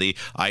Commerce, head of the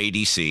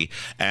IEDC,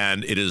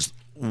 and it is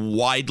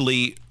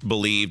widely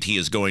believed he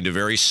is going to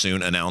very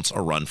soon announce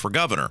a run for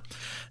governor.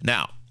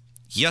 Now,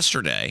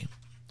 yesterday,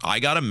 I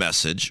got a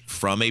message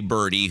from a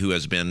birdie who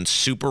has been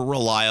super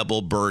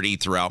reliable birdie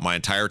throughout my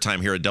entire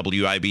time here at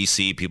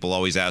WIBC. People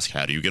always ask,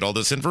 how do you get all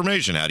this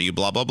information? How do you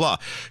blah, blah, blah?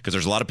 Because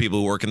there's a lot of people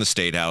who work in the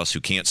State House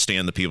who can't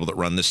stand the people that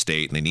run the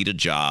state, and they need a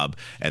job,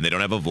 and they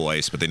don't have a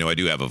voice, but they know I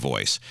do have a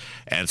voice.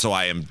 And so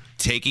I am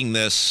taking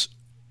this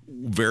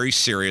very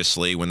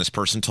seriously when this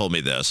person told me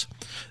this,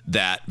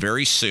 that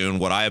very soon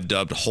what I have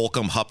dubbed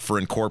Holcomb Hupfer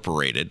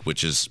Incorporated,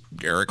 which is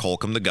Eric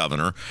Holcomb, the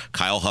governor,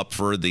 Kyle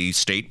Hupfer, the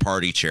state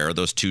party chair,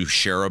 those two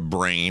share a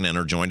brain and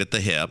are joined at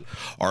the hip,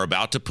 are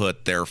about to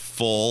put their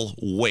full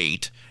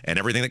weight and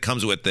everything that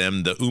comes with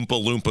them, the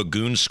Oompa Loompa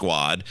goon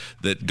squad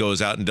that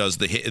goes out and does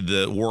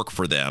the work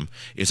for them,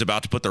 is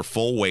about to put their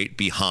full weight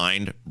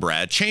behind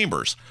Brad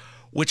Chambers.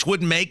 Which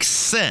would make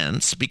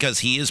sense because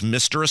he is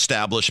Mr.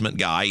 Establishment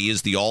guy. He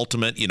is the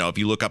ultimate, if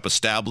you look up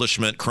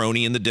establishment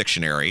crony in the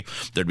dictionary,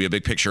 there'd be a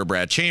big picture of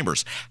Brad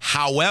Chambers.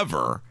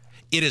 However,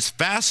 it is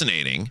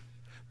fascinating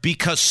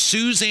because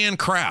Suzanne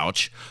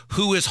Crouch,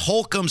 who is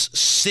Holcomb's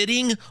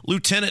sitting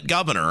lieutenant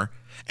governor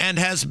and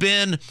has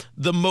been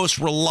the most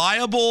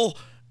reliable,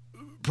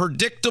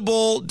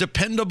 predictable,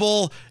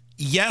 dependable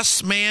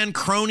yes man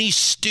crony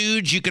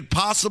stooge you could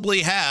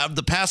possibly have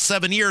the past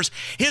 7 years,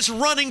 is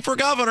running for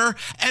governor,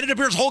 and it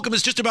appears Holcomb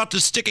is just about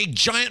to stick a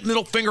giant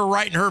middle finger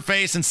right in her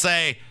face and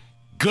say,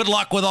 Good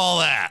luck with all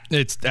that.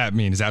 It's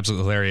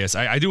absolutely hilarious.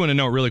 I do want to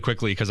know really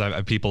quickly, because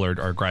people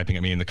are griping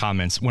at me in the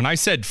comments. When I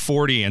said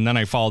 40 and then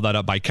I followed that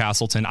up by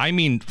Castleton, I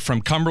mean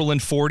from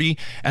Cumberland 40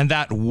 and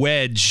that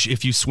wedge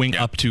if you swing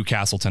up to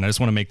Castleton. I just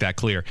want to make that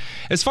clear.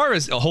 As far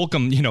as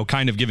Holcomb,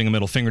 kind of giving a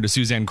middle finger to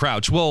Suzanne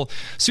Crouch, well,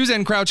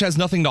 Suzanne Crouch has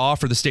nothing to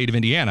offer the state of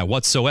Indiana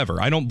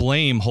whatsoever. I don't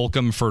blame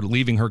Holcomb for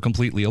leaving her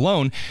completely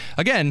alone.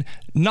 Again,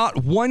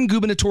 not one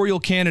gubernatorial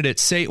candidate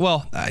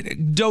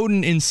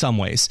Doden in some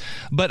ways,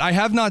 but I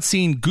have not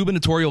seen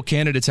gubernatorial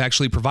candidates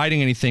actually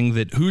providing anything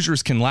that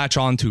Hoosiers can latch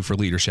onto for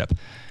leadership.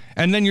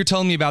 And then you're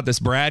telling me about this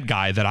Brad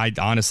guy that I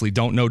honestly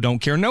don't know, don't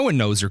care. No one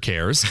knows or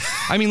cares.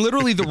 I mean,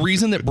 literally the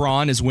reason that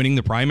Braun is winning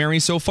the primary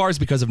so far is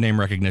because of name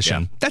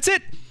recognition. Yeah. That's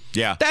it.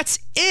 Yeah. That's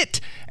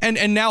it.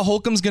 And now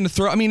Holcomb's going to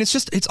throw,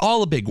 it's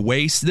all a big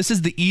waste. This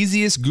is the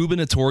easiest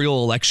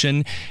gubernatorial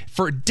election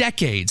for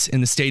decades in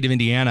the state of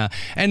Indiana.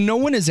 And no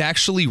one is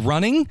actually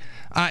running.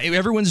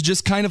 Everyone's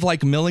just kind of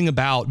like milling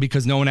about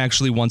because no one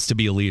actually wants to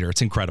be a leader.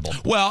 It's incredible.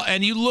 Well,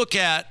 and you look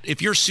at,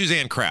 if you're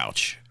Suzanne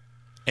Crouch,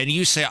 and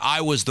you say,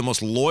 I was the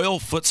most loyal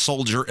foot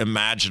soldier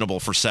imaginable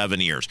for 7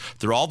 years.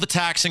 Through all the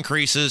tax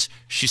increases,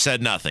 she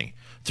said nothing.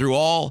 Through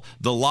all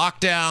the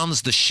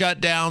lockdowns, the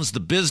shutdowns, the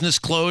business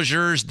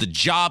closures, the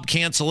job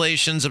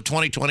cancellations of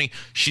 2020,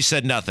 she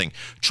said nothing.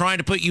 Trying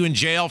to put you in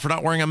jail for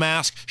not wearing a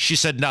mask, she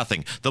said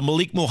nothing. The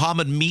Malik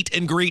Muhammad meet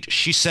and greet,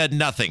 she said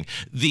nothing.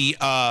 The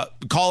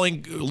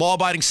calling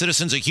law-abiding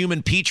citizens a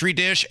human petri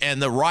dish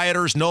and the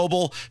rioters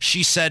noble,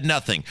 she said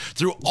nothing.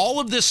 Through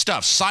all of this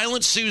stuff,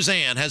 Silent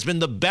Suzanne has been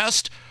the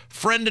best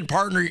friend and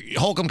partner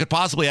Holcomb could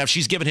possibly have.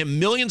 She's given him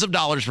millions of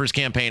dollars for his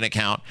campaign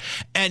account,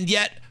 and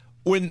yet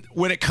when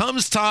it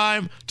comes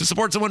time to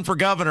support someone for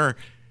governor,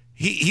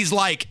 he's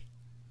like,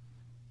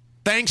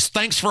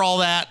 thanks for all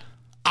that.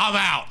 I'm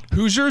out.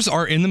 Hoosiers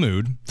are in the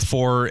mood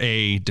for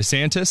a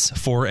DeSantis,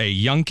 for a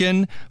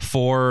Youngkin,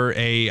 for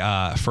a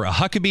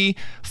Huckabee,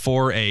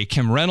 for a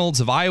Kim Reynolds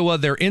of Iowa.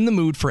 They're in the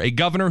mood for a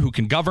governor who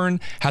can govern,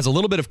 has a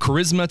little bit of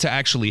charisma to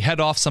actually head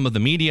off some of the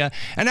media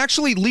and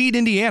actually lead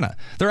Indiana.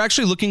 They're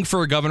actually looking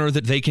for a governor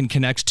that they can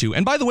connect to.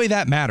 And by the way,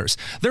 that matters.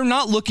 They're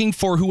not looking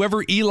for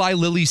whoever Eli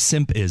Lilly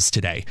simp is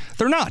today.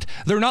 They're not.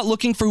 They're not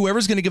looking for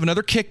whoever's going to give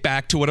another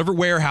kickback to whatever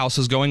warehouse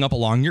is going up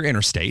along your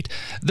interstate.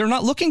 They're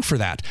not looking for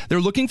that. They're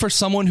looking for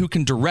someone who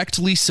can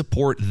directly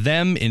support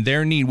them in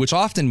their need, which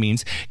often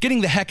means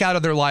getting the heck out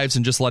of their lives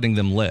and just letting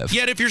them live.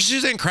 Yet if you're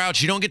Suzanne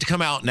Crouch, you don't get to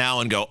come out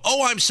now and go,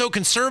 oh, I'm so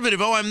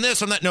conservative. Oh, I'm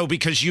this, I'm that. No,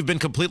 because you've been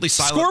completely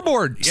silent.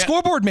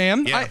 Scoreboard,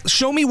 ma'am. Yeah.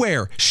 Show me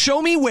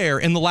where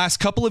in the last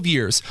couple of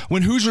years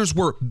when Hoosiers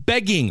were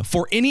begging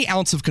for any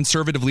ounce of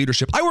conservative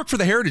leadership. I work for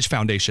the Heritage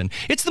Foundation.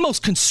 It's the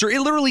most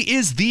it literally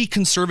is the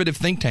conservative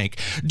think tank.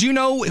 Do you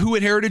know who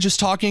at Heritage is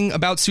talking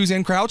about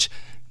Suzanne Crouch?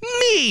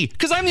 Me,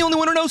 because I'm the only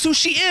one who knows who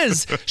she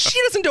is. She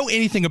doesn't know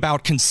anything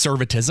about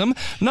conservatism.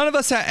 None of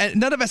us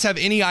have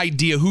any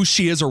idea who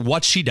she is or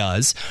what she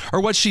does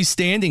or what she's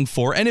standing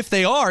for. And if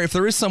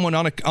there is someone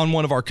on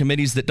one of our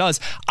committees that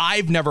does,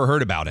 I've never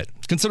heard about it.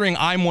 Considering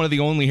I'm one of the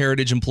only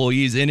Heritage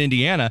employees in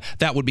Indiana,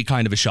 that would be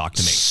kind of a shock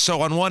to me.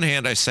 So on one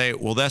hand, I say,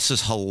 well, this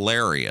is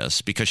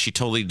hilarious because she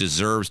totally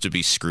deserves to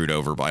be screwed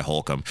over by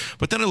Holcomb.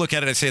 But then I look at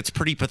it and I say, it's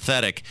pretty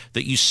pathetic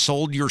that you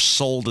sold your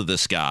soul to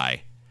this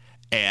guy.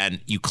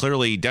 And you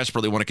clearly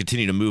desperately want to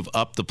continue to move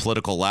up the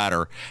political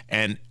ladder.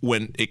 And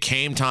when it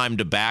came time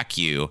to back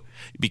you,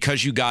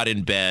 because you got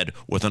in bed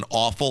with an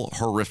awful,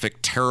 horrific,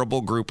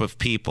 terrible group of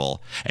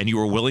people, and you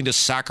were willing to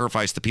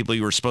sacrifice the people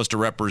you were supposed to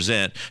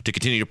represent to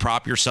continue to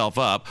prop yourself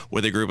up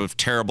with a group of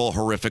terrible,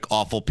 horrific,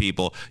 awful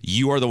people,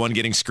 you are the one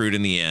getting screwed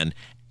in the end.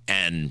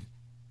 And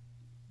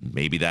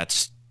maybe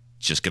that's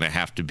just going to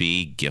have to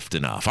be gift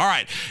enough. All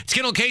right. It's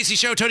Kendall and Casey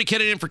Show. Tony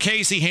Kennedy in for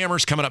Casey.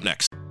 Hammer's coming up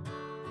next.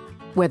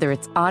 Whether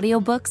it's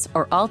audiobooks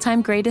or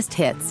all-time greatest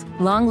hits,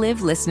 long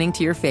live listening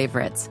to your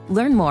favorites.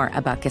 Learn more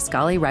about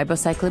Kisqali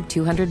Ribociclib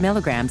 200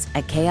 milligrams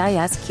at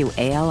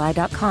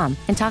KISQALI.com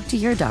and talk to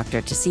your doctor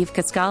to see if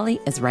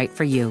Kisqali is right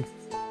for you.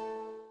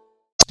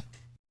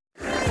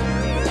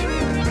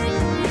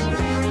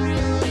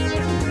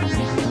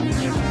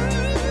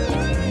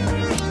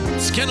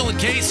 It's Kendall and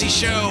Casey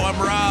Show.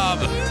 I'm Rob.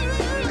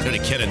 Tony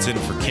Kennett's in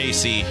for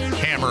Casey.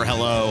 Hammer,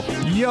 hello.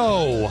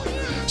 Yo.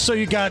 So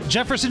you got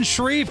Jefferson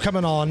Shreve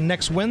coming on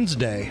next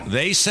Wednesday.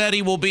 They said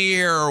he will be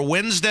here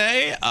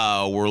Wednesday.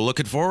 We're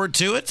looking forward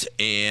to it.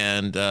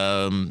 And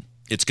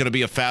it's going to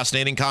be a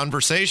fascinating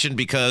conversation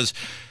because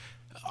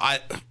I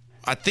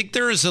think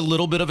there is a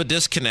little bit of a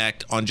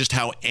disconnect on just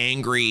how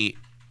angry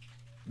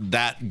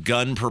that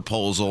gun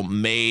proposal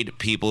made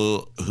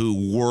people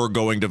who were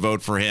going to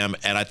vote for him.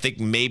 And I think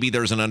maybe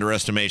there's an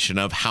underestimation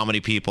of how many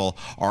people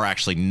are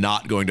actually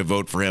not going to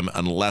vote for him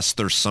unless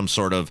there's some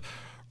sort of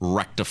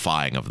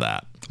rectifying of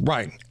that.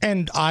 Right.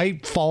 And I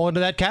fall into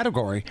that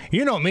category.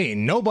 You know me.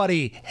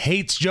 Nobody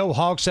hates Joe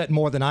Hogsett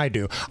more than I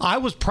do. I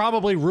was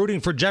probably rooting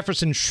for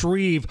Jefferson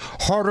Shreve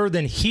harder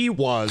than he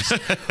was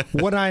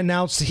when I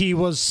announced he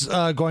was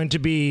going to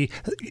be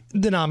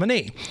the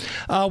nominee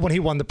when he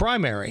won the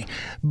primary.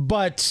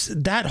 But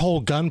that whole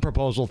gun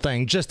proposal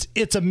thing,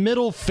 it's a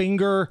middle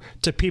finger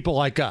to people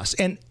like us.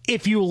 And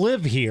if you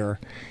live here,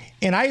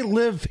 and I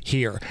live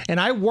here, and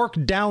I work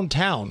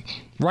downtown,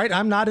 right?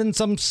 I'm not in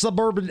some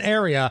suburban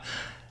area.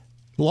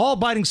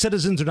 Law-abiding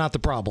citizens are not the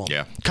problem.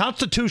 Yeah.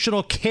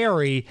 Constitutional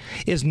carry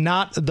is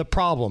not the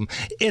problem.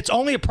 It's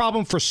only a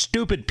problem for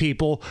stupid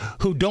people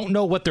who don't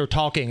know what they're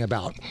talking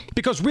about.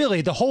 Because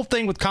really, the whole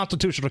thing with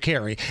constitutional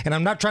carry, and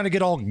I'm not trying to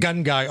get all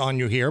gun guy on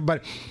you here,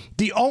 but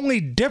the only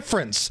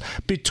difference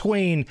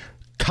between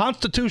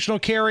constitutional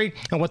carry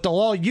and what the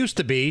law used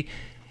to be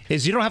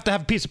is you don't have to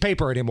have a piece of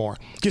paper anymore.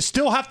 You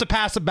still have to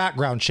pass a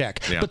background check.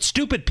 Yeah. But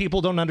stupid people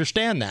don't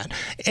understand that.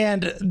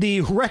 And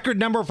the record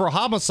number for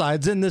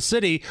homicides in this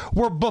city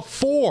were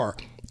before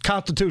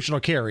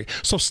constitutional carry.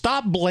 So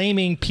stop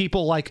blaming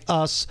people like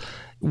us.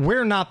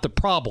 We're not the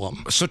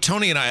problem. So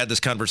Tony and I had this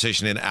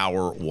conversation in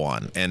hour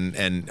one,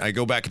 and I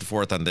go back and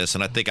forth on this,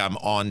 and I think I'm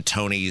on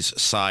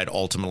Tony's side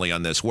ultimately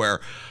on this,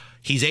 where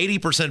he's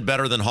 80%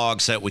 better than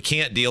Hogsett. We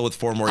can't deal with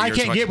 4 more years.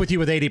 I can't get with you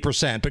with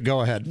 80%, but go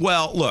ahead.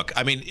 Well, look,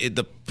 I mean,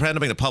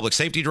 having the public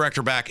safety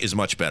director back is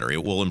much better.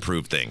 It will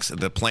improve things.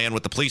 The plan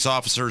with the police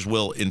officers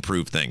will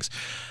improve things.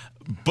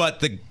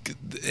 But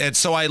and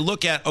so I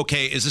look at,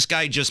 okay, is this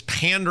guy just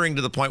pandering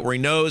to the point where he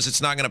knows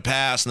it's not going to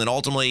pass, and then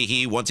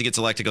ultimately once he gets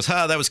elected, goes,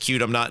 that was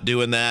cute, I'm not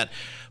doing that.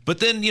 But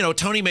then,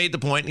 Tony made the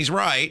point, and he's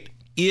right.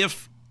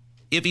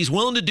 If he's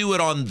willing to do it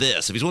on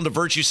this, if he's willing to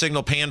virtue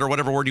signal, pander,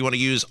 whatever word you want to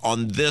use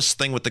on this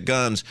thing with the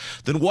guns,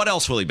 then what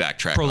else will he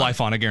backtrack Pro-life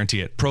on, I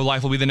guarantee it.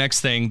 Pro-life will be the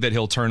next thing that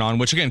he'll turn on,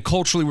 which, again,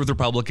 culturally with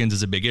Republicans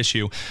is a big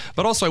issue.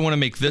 But also I want to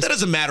make this... That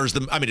doesn't matter. It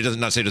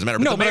doesn't not say it doesn't matter,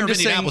 but the mayor of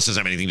Indianapolis doesn't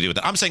have anything to do with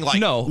it. I'm saying,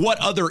 what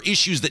other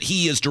issues that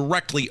he is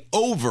directly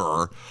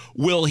over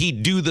will he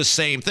do the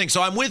same thing?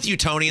 So I'm with you,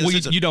 Tony. Well,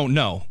 you don't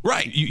know.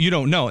 Right. You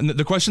don't know. And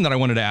the question that I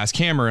wanted to ask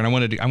Hammer, and I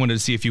wanted to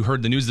see if you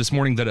heard the news this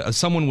morning, that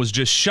someone was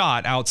just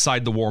shot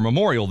outside the War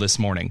Memorial this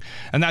morning.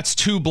 And that's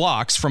 2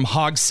 blocks from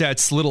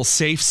Hogsett's little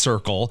safe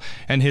circle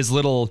and his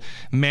little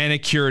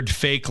manicured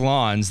fake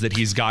lawns that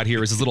he's got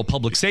here as his little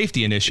public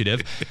safety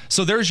initiative.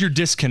 So there's your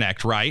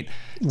disconnect, right?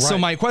 So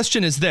my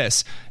question is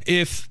this.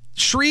 If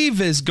Shreve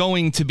is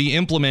going to be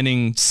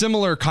implementing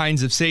similar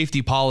kinds of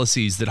safety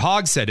policies that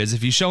Hogsett is,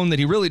 if he's shown that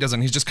he really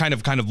doesn't, he's just kind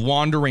of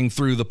wandering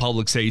through the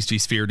public safety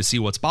sphere to see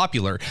what's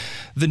popular,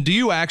 then do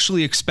you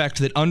actually expect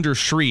that under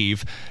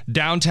Shreve,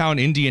 downtown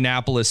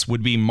Indianapolis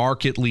would be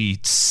markedly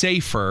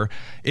safer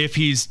if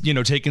he's,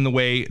 taking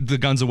the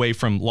guns away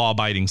from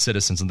law-abiding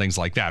citizens and things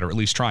like that, or at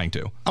least trying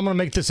to? I'm going to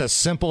make this as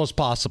simple as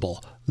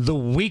possible. The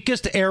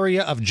weakest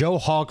area of Joe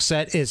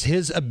Hogsett is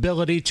his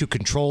ability to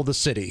control the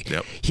city.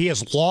 Yep. He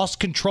has lost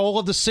control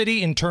of the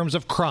city in terms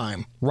of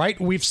crime, right?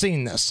 We've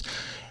seen this.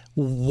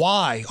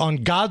 Why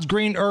on God's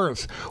green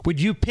earth would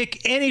you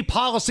pick any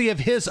policy of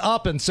his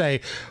up and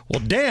say,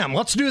 well, damn,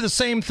 let's do the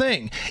same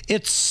thing?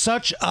 It's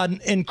such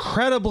an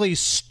incredibly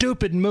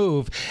stupid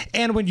move.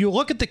 And when you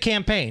look at the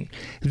campaign,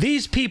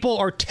 these people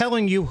are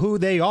telling you who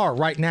they are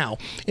right now.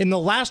 In the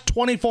last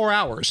 24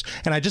 hours,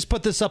 and I just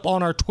put this up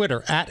on our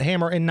Twitter,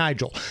 @Hammer and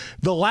Nigel,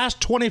 the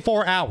last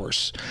 24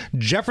 hours,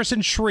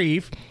 Jefferson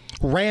Shreve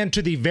ran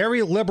to the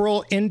very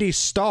liberal Indy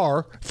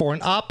Star for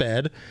an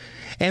op-ed.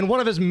 And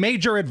one of his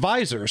major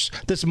advisors,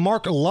 this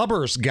Mark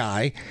Lubbers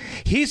guy,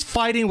 he's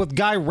fighting with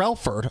Guy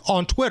Relford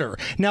on Twitter.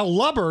 Now,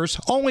 Lubbers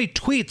only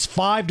tweets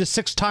 5 to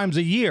 6 times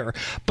a year,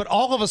 but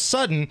all of a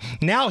sudden,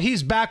 now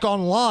he's back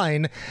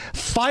online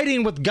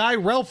fighting with Guy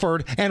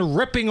Relford and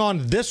ripping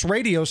on this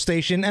radio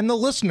station and the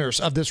listeners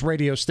of this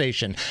radio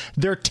station.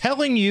 They're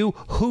telling you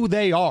who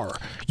they are.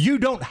 You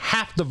don't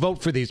have to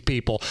vote for these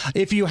people.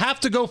 If you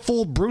have to go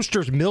full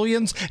Brewster's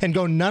Millions and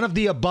go none of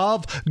the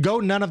above, go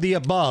none of the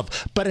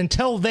above. But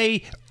until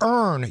they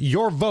earn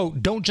your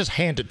vote, don't just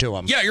hand it to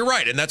them. Yeah, you're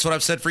right. And that's what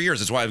I've said for years.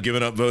 That's why I've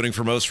given up voting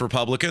for most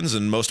Republicans,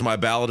 and most of my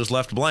ballot is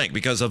left blank,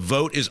 because a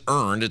vote is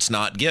earned, it's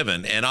not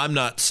given. And I'm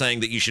not saying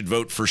that you should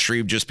vote for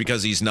Shreve just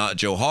because he's not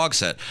Joe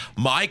Hogsett.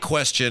 My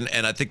question,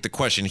 and I think the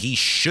question he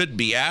should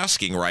be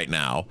asking right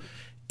now,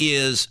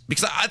 is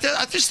because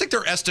I just think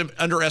they're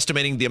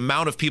underestimating the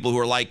amount of people who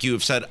are like you,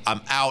 have said,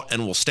 I'm out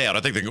and will stay out. I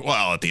think at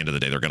the end of the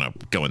day, they're going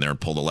to go in there and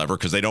pull the lever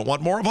because they don't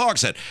want more of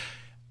Hogsett.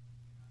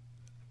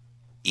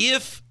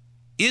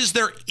 Is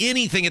there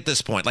anything at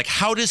this point? Like,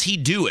 how does he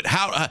do it?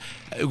 How?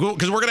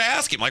 Because we're going to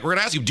ask him. We're going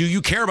to ask him, do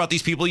you care about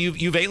these people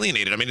you've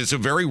alienated? I mean, it's a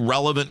very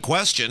relevant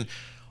question.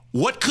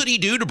 What could he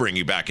do to bring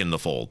you back in the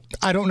fold?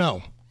 I don't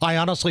know. I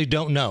honestly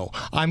don't know.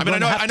 I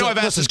know I've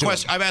asked this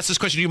question. I've asked this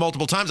question to you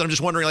multiple times. And I'm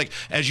just wondering,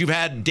 as you've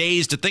had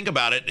days to think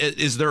about it,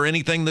 is there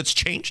anything that's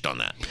changed on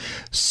that?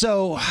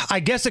 So I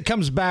guess it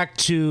comes back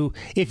to,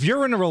 if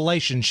you're in a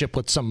relationship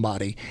with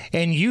somebody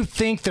and you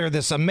think they're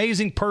this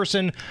amazing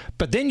person,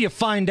 but then you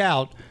find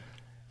out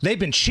They've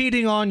been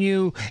cheating on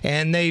you,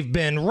 and they've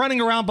been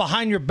running around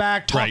behind your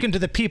back, talking to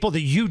the people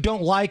that you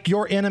don't like,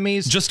 your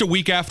enemies. Just a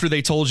week after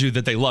they told you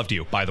that they loved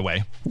you, by the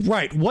way.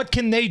 Right. What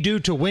can they do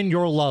to win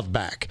your love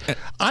back?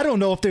 I don't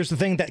know if there's a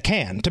thing that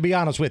can, to be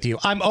honest with you.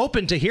 I'm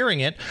open to hearing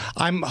it.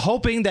 I'm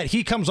hoping that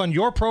he comes on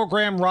your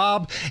program,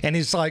 Rob, and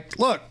he's like,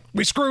 look,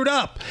 we screwed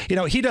up. You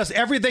know, he does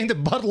everything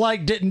that Bud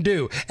Light didn't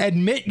do.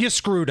 Admit you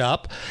screwed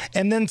up,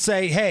 and then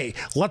say, hey,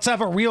 let's have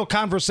a real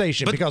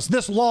conversation, because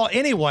this law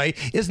anyway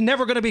is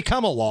never going to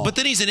become a law. But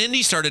then he's in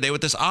Indy Star today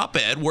with this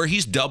op-ed where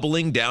he's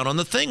doubling down on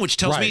the thing, which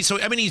tells me, so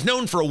I mean, he's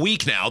known for a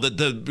week now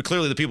that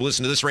clearly the people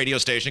listening to this radio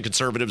station,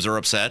 conservatives, are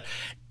upset.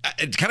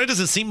 It kind of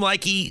doesn't seem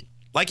like he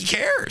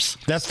cares.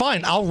 That's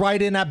fine. I'll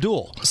write in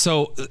Abdul.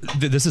 So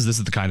this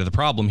is the kind of the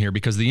problem here,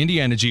 because the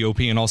Indiana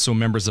GOP and also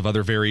members of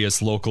other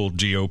various local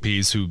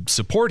GOPs who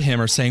support him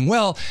are saying,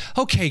 well,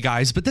 okay,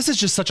 guys, but this is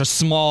just such a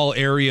small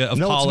area of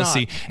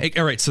policy.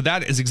 All right, so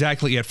that is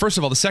exactly it. First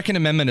of all, the Second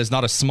Amendment is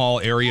not a small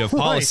area of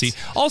policy.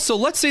 Also,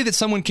 let's say that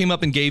someone came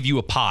up and gave you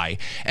a pie,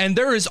 and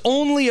there is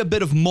only a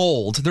bit of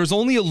mold. There's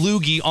only a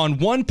loogie on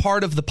one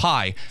part of the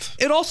pie.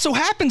 It also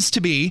happens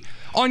to be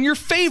on your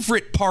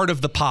favorite part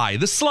of the pie,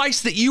 the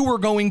slice that you were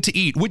going to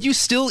eat. Would you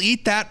still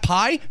eat that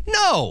pie?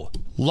 No.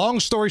 Long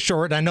story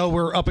short, I know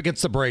we're up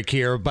against the break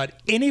here, but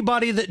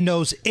anybody that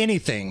knows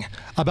anything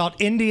about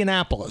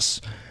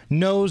Indianapolis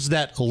knows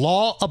that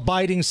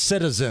law-abiding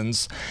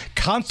citizens,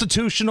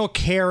 constitutional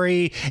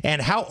carry,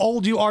 and how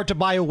old you are to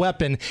buy a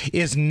weapon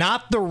is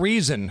not the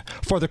reason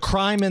for the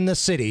crime in the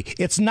city.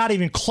 It's not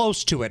even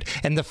close to it.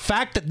 And the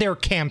fact that they're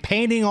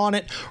campaigning on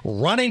it,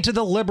 running to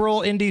the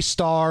liberal Indy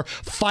Star,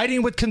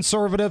 fighting with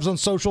conservatives on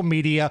social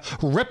media,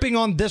 ripping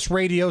on this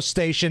radio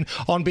station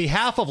on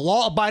behalf of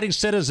law-abiding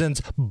citizens,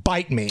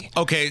 bite me.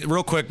 Okay,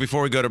 real quick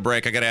before we go to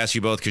break, I got to ask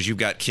you both, because you've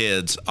got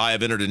kids. I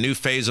have entered a new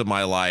phase of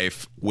my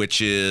life,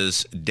 which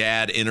is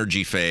dad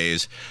energy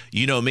phase.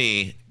 You know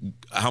me,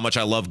 how much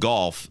I love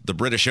golf. The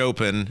British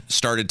Open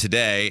started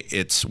today.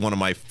 It's one of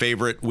my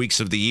favorite weeks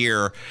of the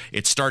year.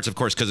 It starts, of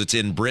course, because it's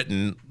in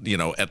Britain, you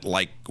know, at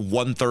like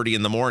 1:30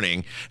 in the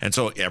morning. And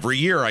so every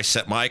year I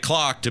set my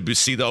clock to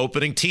see the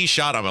opening tee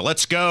shot. I'm like,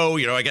 let's go.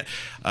 You know,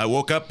 I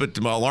woke up, but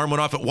my alarm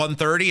went off at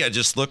 1:30. I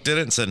just looked at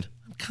it and said,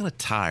 kind of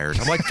tired.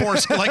 I'm like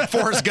Forrest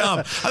Gump.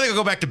 I think I'll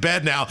go back to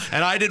bed now.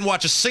 And I didn't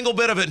watch a single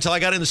bit of it until I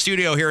got in the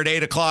studio here at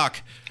 8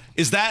 o'clock.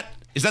 Is that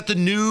the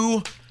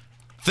new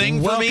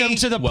thing for me? Welcome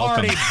to the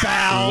party,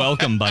 pal.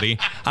 Welcome, buddy.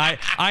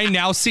 I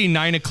now see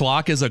 9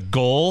 o'clock as a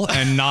goal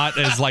and not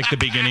as like the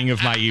beginning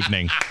of my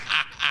evening.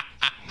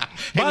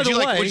 Hey, would you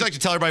like to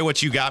tell everybody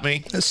what you got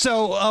me?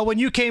 So when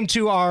you came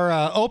to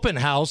our open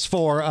house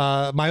for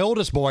my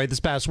oldest boy this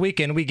past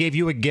weekend, we gave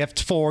you a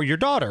gift for your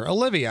daughter,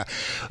 Olivia.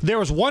 There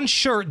was one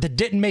shirt that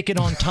didn't make it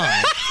on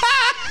time.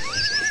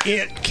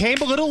 It came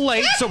a little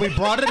late, so we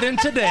brought it in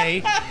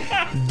today.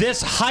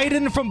 This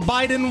hiding from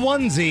Biden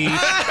onesie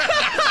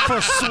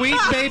for sweet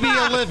baby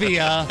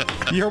Olivia.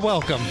 You're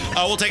welcome.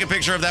 We'll take a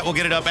picture of that. We'll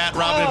get it up at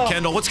Robin and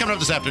Kendall. What's coming up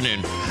this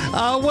afternoon?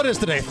 What is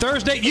today?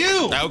 Thursday?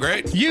 You! Oh,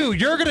 great. You're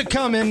going to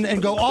come in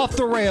and go off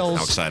the rails.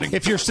 How exciting.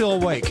 If you're still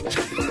awake.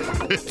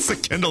 It's the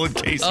Kendall and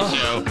Casey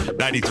Show,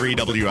 93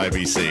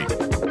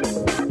 WIBC.